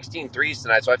hit 16 threes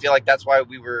tonight, so I feel like that's why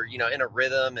we were in a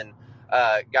rhythm and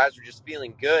guys were just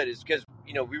feeling good. Is because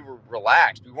we were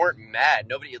relaxed. We weren't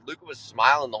mad. Luka was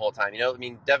smiling the whole time.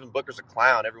 Devin Booker's a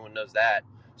clown. Everyone knows that.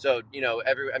 So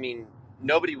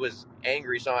nobody was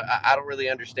angry. So I don't really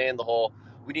understand the whole.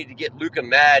 We need to get Luka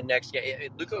mad next game.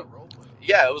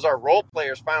 Yeah, it was our role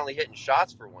players finally hitting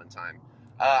shots for one time.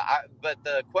 But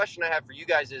the question I have for you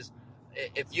guys is,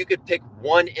 if you could pick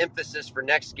one emphasis for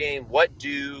next game, what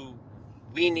do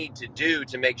we need to do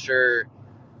to make sure?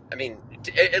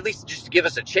 At least just to give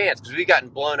us a chance, because we've gotten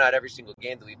blown out every single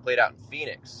game that we played out in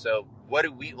Phoenix. So what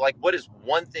do we like? What is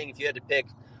one thing, if you had to pick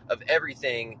of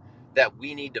everything, that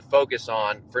we need to focus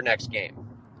on for next game?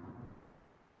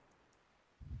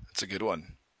 That's a good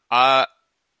one.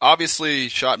 Obviously,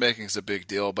 shot making is a big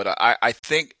deal, but I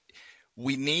think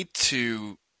we need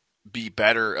to be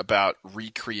better about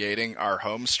recreating our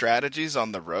home strategies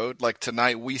on the road. Like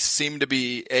tonight, we seem to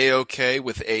be A-okay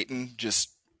with Ayton just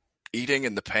eating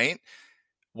in the paint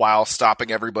while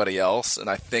stopping everybody else. And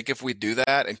I think if we do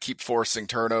that and keep forcing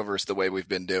turnovers the way we've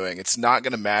been doing, it's not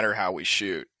going to matter how we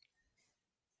shoot.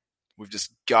 We've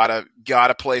just gotta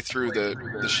play through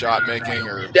the shot making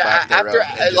or lack thereof,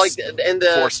 and just in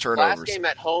the force turnovers. last game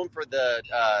at home for the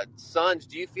Suns,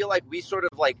 do you feel like we sort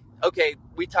of okay,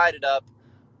 we tied it up,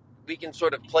 we can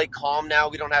sort of play calm now?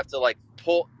 We don't have to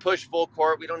push full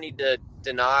court. We don't need to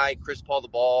deny Chris Paul the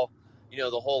ball,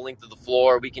 the whole length of the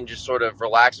floor. We can just sort of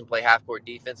relax and play half court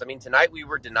defense. Tonight we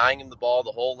were denying him the ball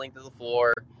the whole length of the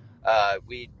floor.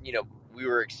 We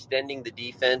were extending the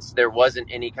defense. There wasn't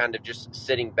any kind of just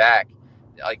sitting back.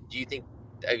 Do you think?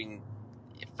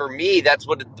 For me, that's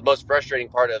what the most frustrating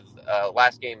part of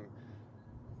last game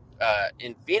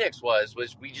in Phoenix was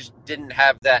we just didn't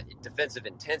have that defensive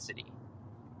intensity.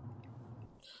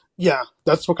 Yeah,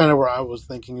 that's what kind of where I was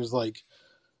thinking is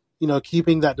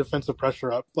keeping that defensive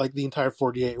pressure up like the entire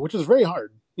 48, which is very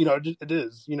hard. It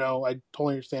is. I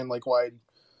totally understand why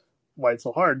it's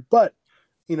so hard, but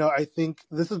I think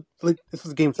this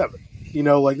is game 7.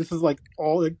 This is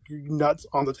all nuts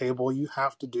on the table. You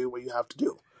have to do what you have to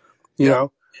do. You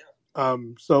know.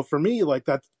 So for me,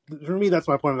 that's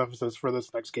my point of emphasis for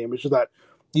this next game. It's just that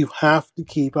you have to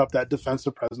keep up that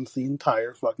defensive presence the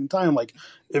entire fucking time.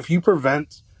 If you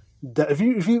prevent,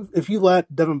 if you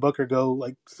let Devin Booker go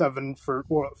 7 for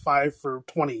or 5 for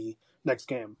 20 next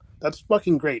game, that's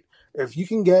fucking great. If you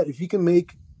can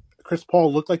make Chris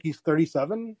Paul look like he's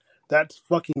 37, that's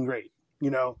fucking great.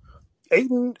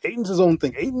 Ayton's his own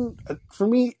thing. Ayton, for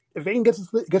me, if Ayton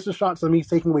gets his shots, then he's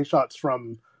taking away shots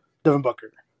from Devin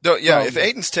Booker. No, yeah, if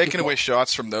Ayton's taking away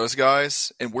shots from those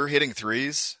guys and we're hitting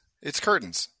threes, it's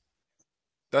curtains.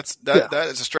 That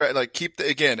is a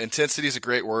strat. Intensity is a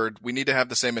great word. We need to have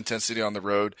the same intensity on the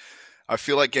road. I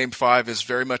feel like Game 5 is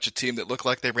very much a team that looked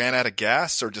like they ran out of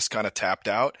gas or just kind of tapped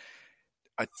out.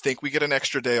 I think we get an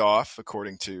extra day off,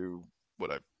 according to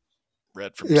what I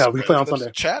read from. Yeah, we play on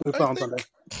Sunday. Chat. We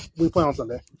play on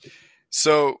Sunday.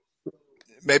 So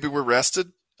maybe we're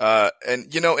rested. And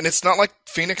it's not like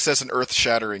Phoenix has an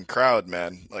earth-shattering crowd,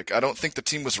 man. I don't think the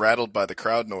team was rattled by the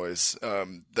crowd noise.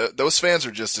 Those fans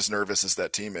are just as nervous as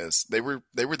that team is. They were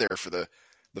there for the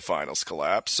finals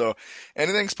collapse. So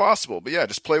anything's possible. But yeah,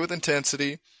 just play with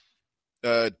intensity.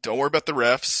 Don't worry about the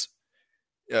refs.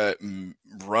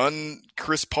 run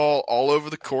Chris Paul all over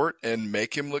the court and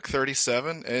make him look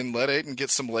 37 and let Aiden get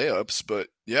some layups. But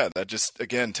yeah, that just,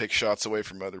 again, takes shots away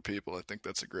from other people. I think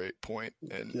that's a great point.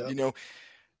 And,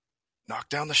 knock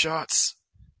down the shots.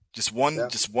 Just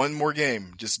one more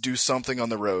game. Just do something on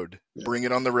the road. Yeah. Bring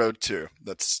it on the road too.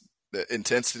 The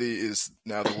intensity is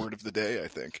now the word of the day, I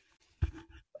think.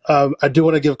 I do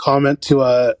want to give comment to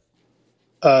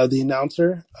the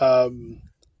announcer,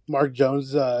 Mark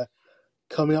Jones,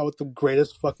 coming out with the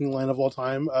greatest fucking line of all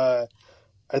time. I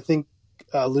think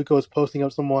Luka was posting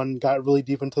up someone got really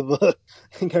deep into the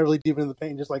paint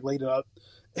and just like laid it up.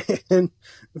 And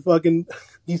fucking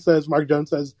Mark Jones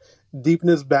says, deep in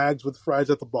his bags with fries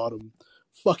at the bottom.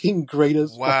 Fucking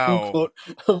greatest fucking quote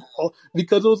of all,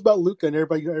 because it was about Luka and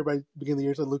everybody beginning of the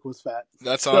year said Luka was fat.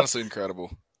 That's honestly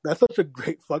incredible. That's such a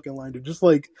great fucking line, dude. Just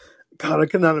like, God, I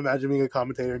could not imagine being a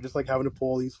commentator and just like having to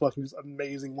pull these fucking just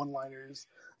amazing one-liners.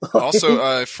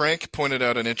 Also, Frank pointed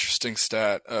out an interesting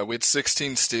stat. We had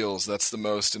 16 steals. That's the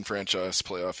most in franchise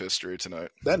playoff history tonight.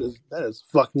 That is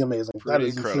fucking amazing. Pretty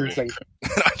incredible. Insane.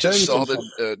 I just saw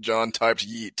that John typed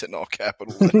yeet in all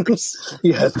capital letters.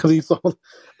 Yeah, because he saw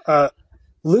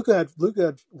Luka had he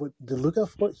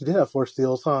did have 4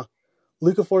 steals, huh?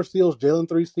 Luka 4 steals, Jalen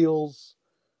 3 steals,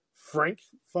 Frank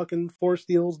fucking 4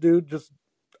 steals, dude. Just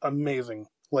amazing.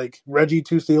 Like Reggie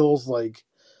 2 steals. Like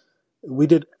we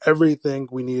did everything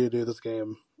we needed to do this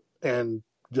game, and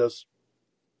just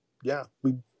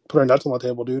we put our nuts on the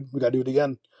table, dude. We gotta do it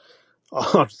again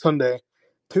on Sunday.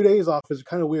 2 days off is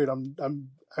kind of weird. I'm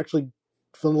actually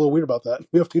feeling a little weird about that.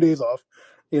 We have 2 days off.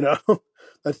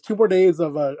 That's 2 more days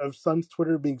of Suns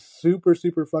Twitter being super,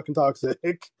 super fucking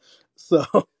toxic. So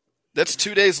that's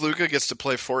 2 days Luka gets to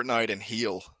play Fortnite and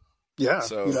heal. Yeah,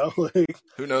 so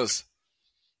who knows?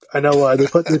 I know they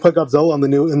put Godzilla on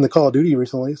in the Call of Duty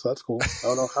recently, so that's cool. I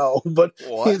don't know how, but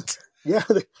what?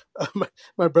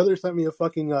 My brother sent me a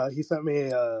fucking he sent me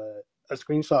a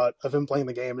screenshot of him playing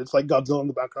the game. It's like Godzilla in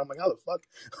the background. I'm like, how the fuck?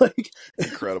 Like,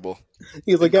 incredible.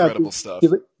 He's like, incredible stuff.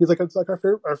 He's like, it's like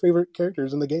our favorite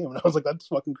characters in the game, and I was like, that's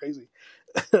fucking crazy.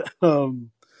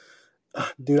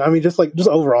 Dude, I mean, just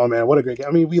overall, man, what a great game.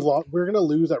 I mean, we're gonna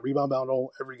lose that rebound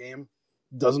battle every game.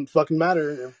 Doesn't fucking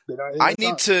matter if they're not. I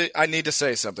need to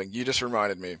say something. You just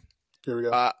reminded me. Here we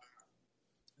go.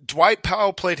 Dwight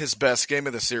Powell played his best game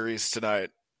of the series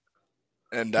tonight,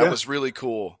 and that was really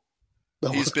cool.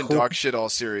 He's been dog shit all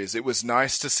series. It was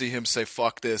nice to see him say,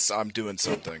 "Fuck this, I'm doing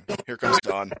something." Here comes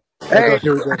Don. Hey,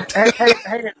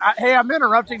 I'm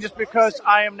interrupting just because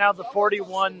I am now the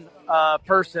 41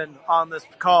 person on this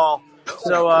call.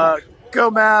 So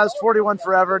go Mavs, 41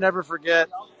 forever, never forget.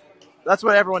 That's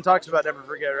what everyone talks about. Never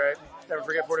forget, right? Never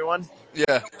forget 41. Yeah.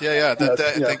 I think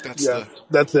that's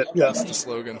that's it. Yeah, that's the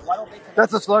slogan.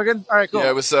 That's the slogan. All right, cool.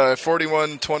 Yeah, it was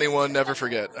 41-21. Never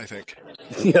forget. I think.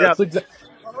 Yeah.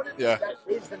 Yeah.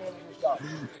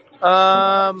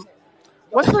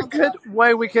 What's a good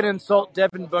way we can insult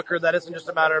Devin Booker that isn't just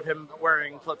a matter of him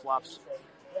wearing flip flops?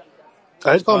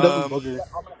 I just call him Devin Booker.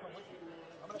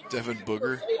 Devin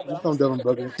Booger?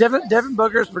 Devin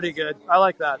Booger is pretty good. I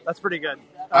like that. That's pretty good.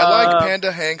 I like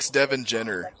Panda Hank's Devin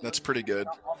Jenner. That's pretty good.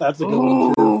 That's a good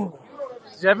one too.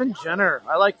 Devin Jenner.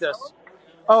 I like this.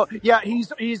 Oh yeah,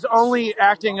 he's only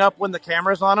acting up when the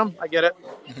camera's on him. I get it.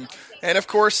 Mm-hmm. And of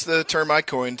course, the term I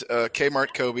coined,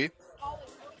 Kmart Kobe.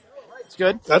 It's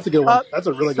good. That's a good one. That's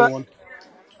a really good one.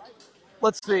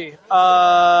 Let's see.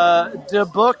 The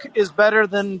book is better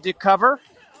than the cover.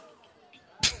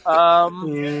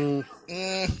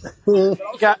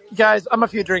 Guys, I'm a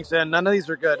few drinks in. None of these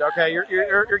are good. Okay,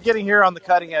 you're getting here on the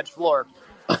cutting edge floor.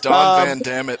 Don Van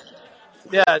Dammit.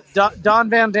 Yeah, Don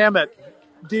Van Dammit.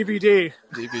 DVD.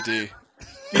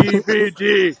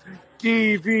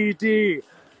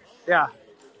 Yeah.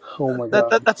 Oh my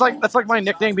god. That's like my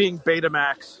nickname being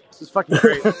Betamax. This is fucking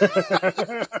great.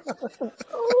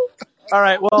 All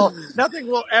right. Well, nothing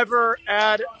will ever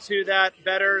add to that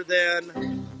better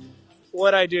than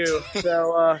what I do.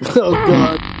 So. Oh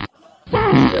god.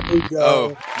 There we go. Oh,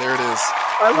 there it is.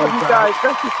 I love you guys.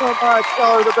 Thank you so much.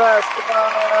 Y'all are the best.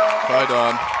 Bye,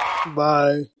 Don.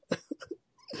 Bye.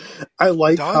 I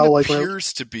like Don how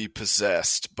appears to be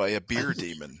possessed by a beer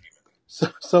demon.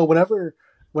 So whenever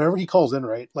he calls in,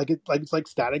 right? It's like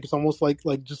static. It's almost like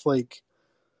just like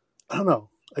I don't know.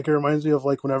 Like it reminds me of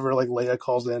like whenever like Leia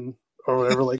calls in or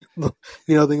whatever, like the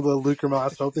Luke or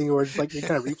Malasco thing where it's like it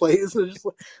kind of replays. It's just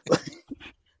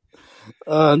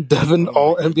like Devin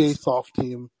all NBA soft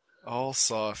team. All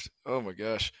soft. Oh my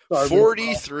gosh. Sorry,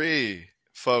 43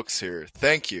 folks here.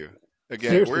 Thank you.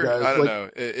 Again, seriously, guys, I don't know.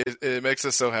 It makes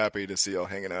us so happy to see y'all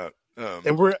hanging out.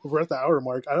 And we're at the hour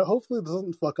mark. Hopefully it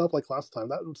doesn't fuck up like last time.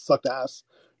 That sucked ass.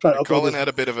 Trying to upload Colin this. had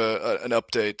a bit of an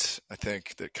update, I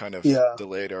think, that kind of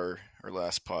delayed our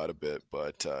last pod a bit,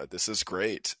 but this is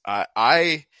great.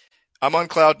 I'm on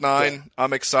cloud nine. Yeah.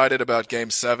 I'm excited about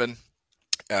Game 7.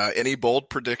 Any bold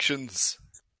predictions?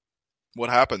 What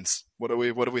happens? What are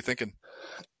we thinking?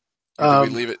 Or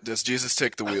do we leave it? Does Jesus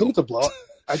take the wheel? I think it's a blowout.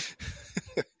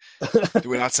 Do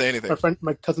we not say anything?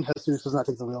 My cousin Jesus does not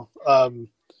take the wheel. Do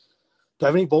I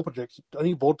have any bold predictions?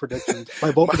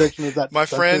 My bold prediction is that my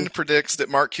friend predicts that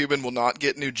Mark Cuban will not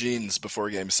get new jeans before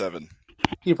Game 7.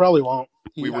 He probably won't.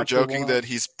 We were joking that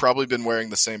he's probably been wearing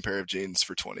the same pair of jeans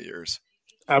for 20 years.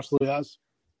 Absolutely has.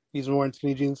 He's been wearing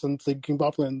skinny jeans since they became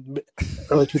popular in the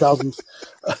early 2000s.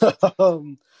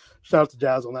 Shout out to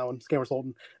Jazz on that one. Scammer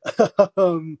Sultan.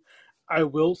 I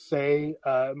will say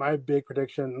my big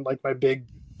prediction, like my big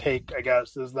take, I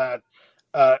guess, is that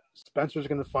Spencer's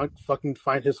going to fucking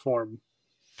find his form.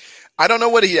 I don't know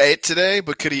what he ate today,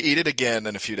 but could he eat it again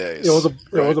in a few days? It was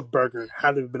a burger.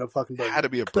 Had to have been a fucking burger. Had to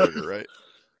be a burger, right?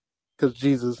 Because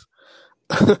Jesus.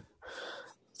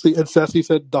 See, and Sassy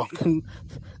said Donkin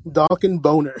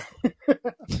boner.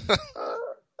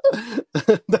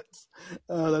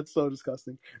 That's so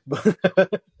disgusting. But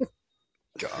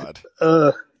God.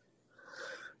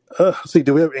 See,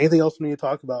 do we have anything else we need to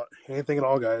talk about? Anything at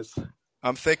all, guys?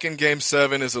 I'm thinking Game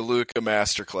 7 is a Luka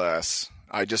masterclass.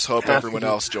 I just hope everyone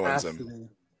else joins him.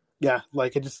 Yeah,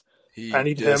 like I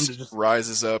need him to just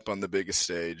rises up on the biggest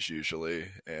stage usually,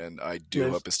 and I do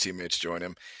hope his teammates join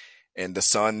him. And the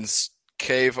Suns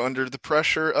cave under the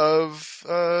pressure of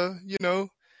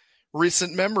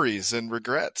recent memories and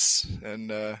regrets, and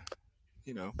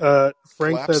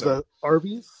Frank says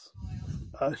Arby's.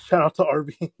 Shout out to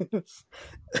Arby's.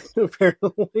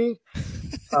 Apparently,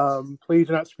 please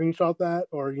do not screenshot that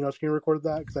or screen record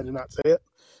that because I did not say it.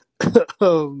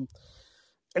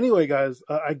 Anyway, guys,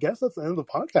 I guess that's the end of the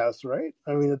podcast, right?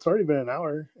 I mean, it's already been an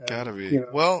hour. Gotta be.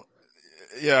 Well,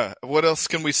 yeah. What else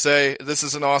can we say? This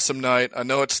is an awesome night. I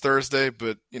know it's Thursday,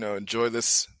 but enjoy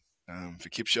this. If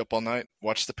it keeps you up all night,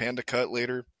 watch the Panda Cut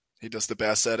later. He does the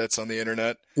best edits on the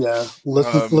internet. Yeah,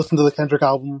 listen to the Kendrick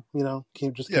album.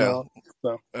 Came out.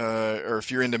 So. Or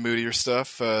if you're into moodier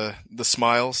stuff, the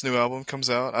Smiles new album comes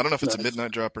out. I don't know if it's a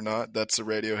midnight drop or not. That's a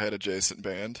Radiohead adjacent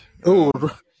band. Oh,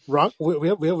 Rock. We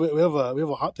have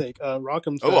a hot take.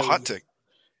 Rockham says, a hot take.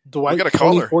 Dwight, we got a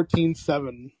caller.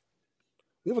 14-7.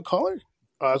 We have a caller.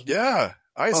 Yeah,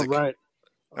 Isaac. All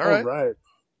right.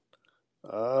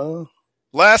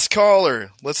 Last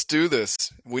caller. Let's do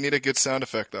this. We need a good sound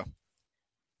effect, though.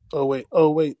 Oh, wait.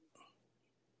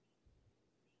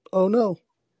 Oh, no.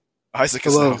 Isaac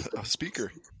is now a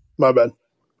speaker. My bad.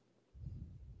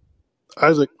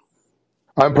 Isaac.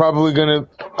 I'm probably going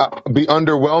to be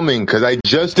underwhelming because I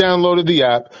just downloaded the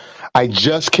app. I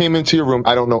just came into your room.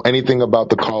 I don't know anything about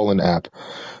the call-in app.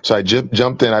 So I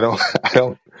jumped in. I don't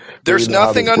There's really know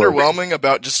nothing underwhelming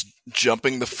about just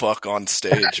jumping the fuck on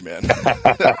stage, man.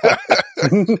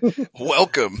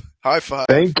 Welcome. High five.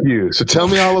 Thank you. So tell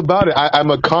me all about it.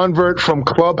 I'm a convert from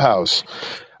Clubhouse.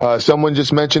 Someone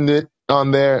just mentioned it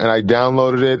on there, and I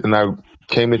downloaded it, and I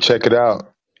came to check it out.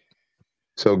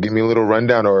 So give me a little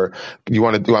rundown, or you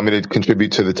want me to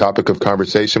contribute to the topic of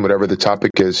conversation, whatever the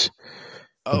topic is.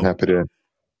 I'm happy to.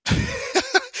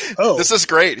 This is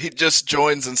great. He just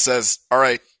joins and says, all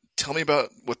right, tell me about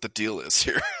what the deal is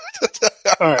here.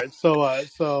 All right.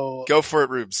 So go for it,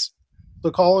 Rubes. So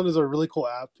Callin is a really cool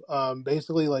app.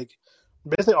 Basically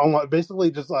online,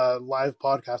 just live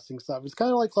podcasting stuff. It's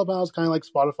kind of like Clubhouse, kind of like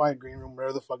Spotify, Green Room,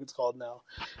 whatever the fuck it's called now.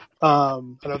 I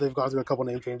know they've gone through a couple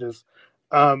name changes.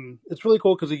 It's really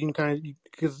cool because you can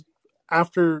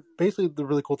after basically the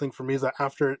really cool thing for me is that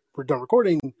after we're done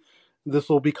recording,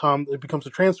 it becomes a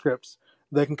transcripts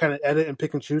that I can kind of edit and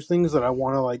pick and choose things that I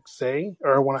want to say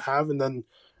or I want to have, and then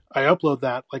I upload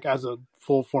that as a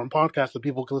full form podcast that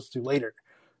people can listen to later.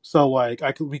 So you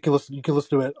can listen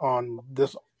to it on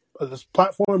this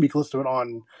platform. You can listen to it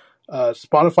on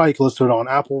Spotify. You can listen to it on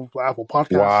Apple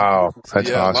Podcasts. Wow,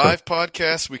 that's awesome. Live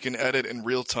podcasts we can edit in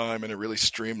real time in a really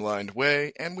streamlined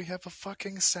way, and we have a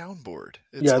fucking soundboard.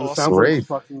 It's awesome. The soundboard is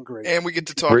fucking great, and we get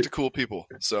to talk to cool people.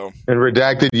 So, and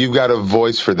Redacted, you've got a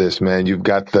voice for this, man. You've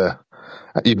got the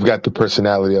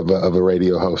personality of a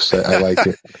radio host. I like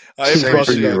it. I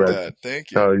appreciate that.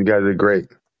 Thank you. Oh, you guys are great.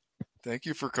 Thank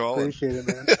you for calling. Appreciate it,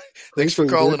 man. Thanks for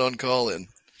calling on call-in.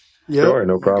 Yep. Sure,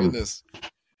 no problem. Goodness.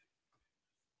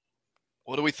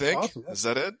 What do we think? Awesome. Is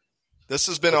that it? This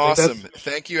has been awesome.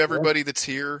 Thank you, everybody that's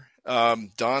here.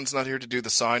 Don's not here to do the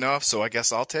sign-off, so I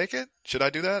guess I'll take it. Should I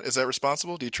do that? Is that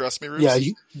responsible? Do you trust me, Rubes?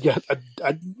 Yeah,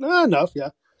 enough, yeah.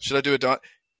 Should I do it, Don?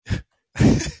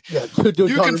 Yeah, do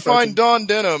You Don can find impression. Don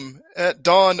Denham at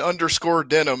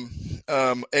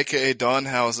Don_Denham, aka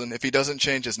Donhausen. If he doesn't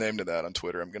change his name to that on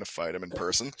Twitter, I'm going to fight him in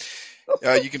person.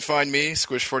 You can find me,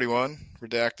 Squish41,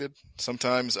 redacted,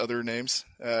 sometimes other names,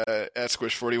 at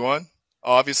Squish41.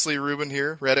 Obviously, Ruben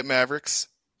here, Reddit Mavericks.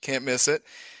 Can't miss it.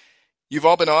 You've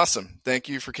all been awesome. Thank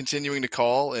you for continuing to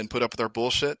call and put up with our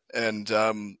bullshit. And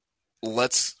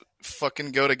let's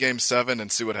fucking go to Game 7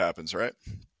 and see what happens, right?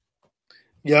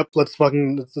 Yep, let's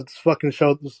fucking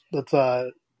show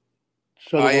the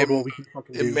I world am what we can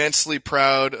fucking do. immensely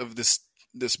proud of this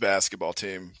basketball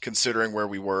team, considering where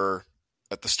we were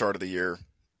at the start of the year.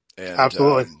 And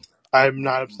Absolutely. I'm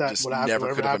not upset. just Whatever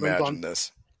never could have happens imagined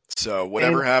this. So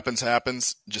whatever happens.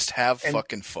 Just have and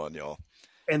fucking fun, y'all.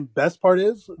 and best part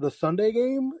is the Sunday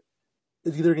game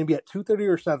is either going to be at 2:30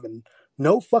 or 7.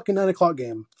 No fucking 9:00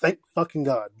 game. Thank fucking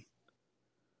God.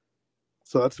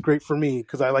 So that's great for me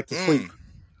because I like to sleep.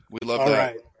 We love All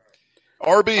that. right.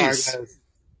 Arby's. All right, guys. Says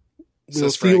We'll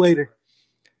see you Frank. later.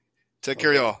 Take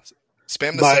care, y'all.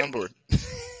 Spam the Bye. soundboard.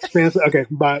 Okay,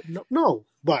 bye. No,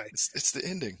 bye. It's the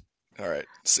ending. All right.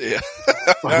 See ya.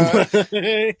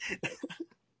 Bye.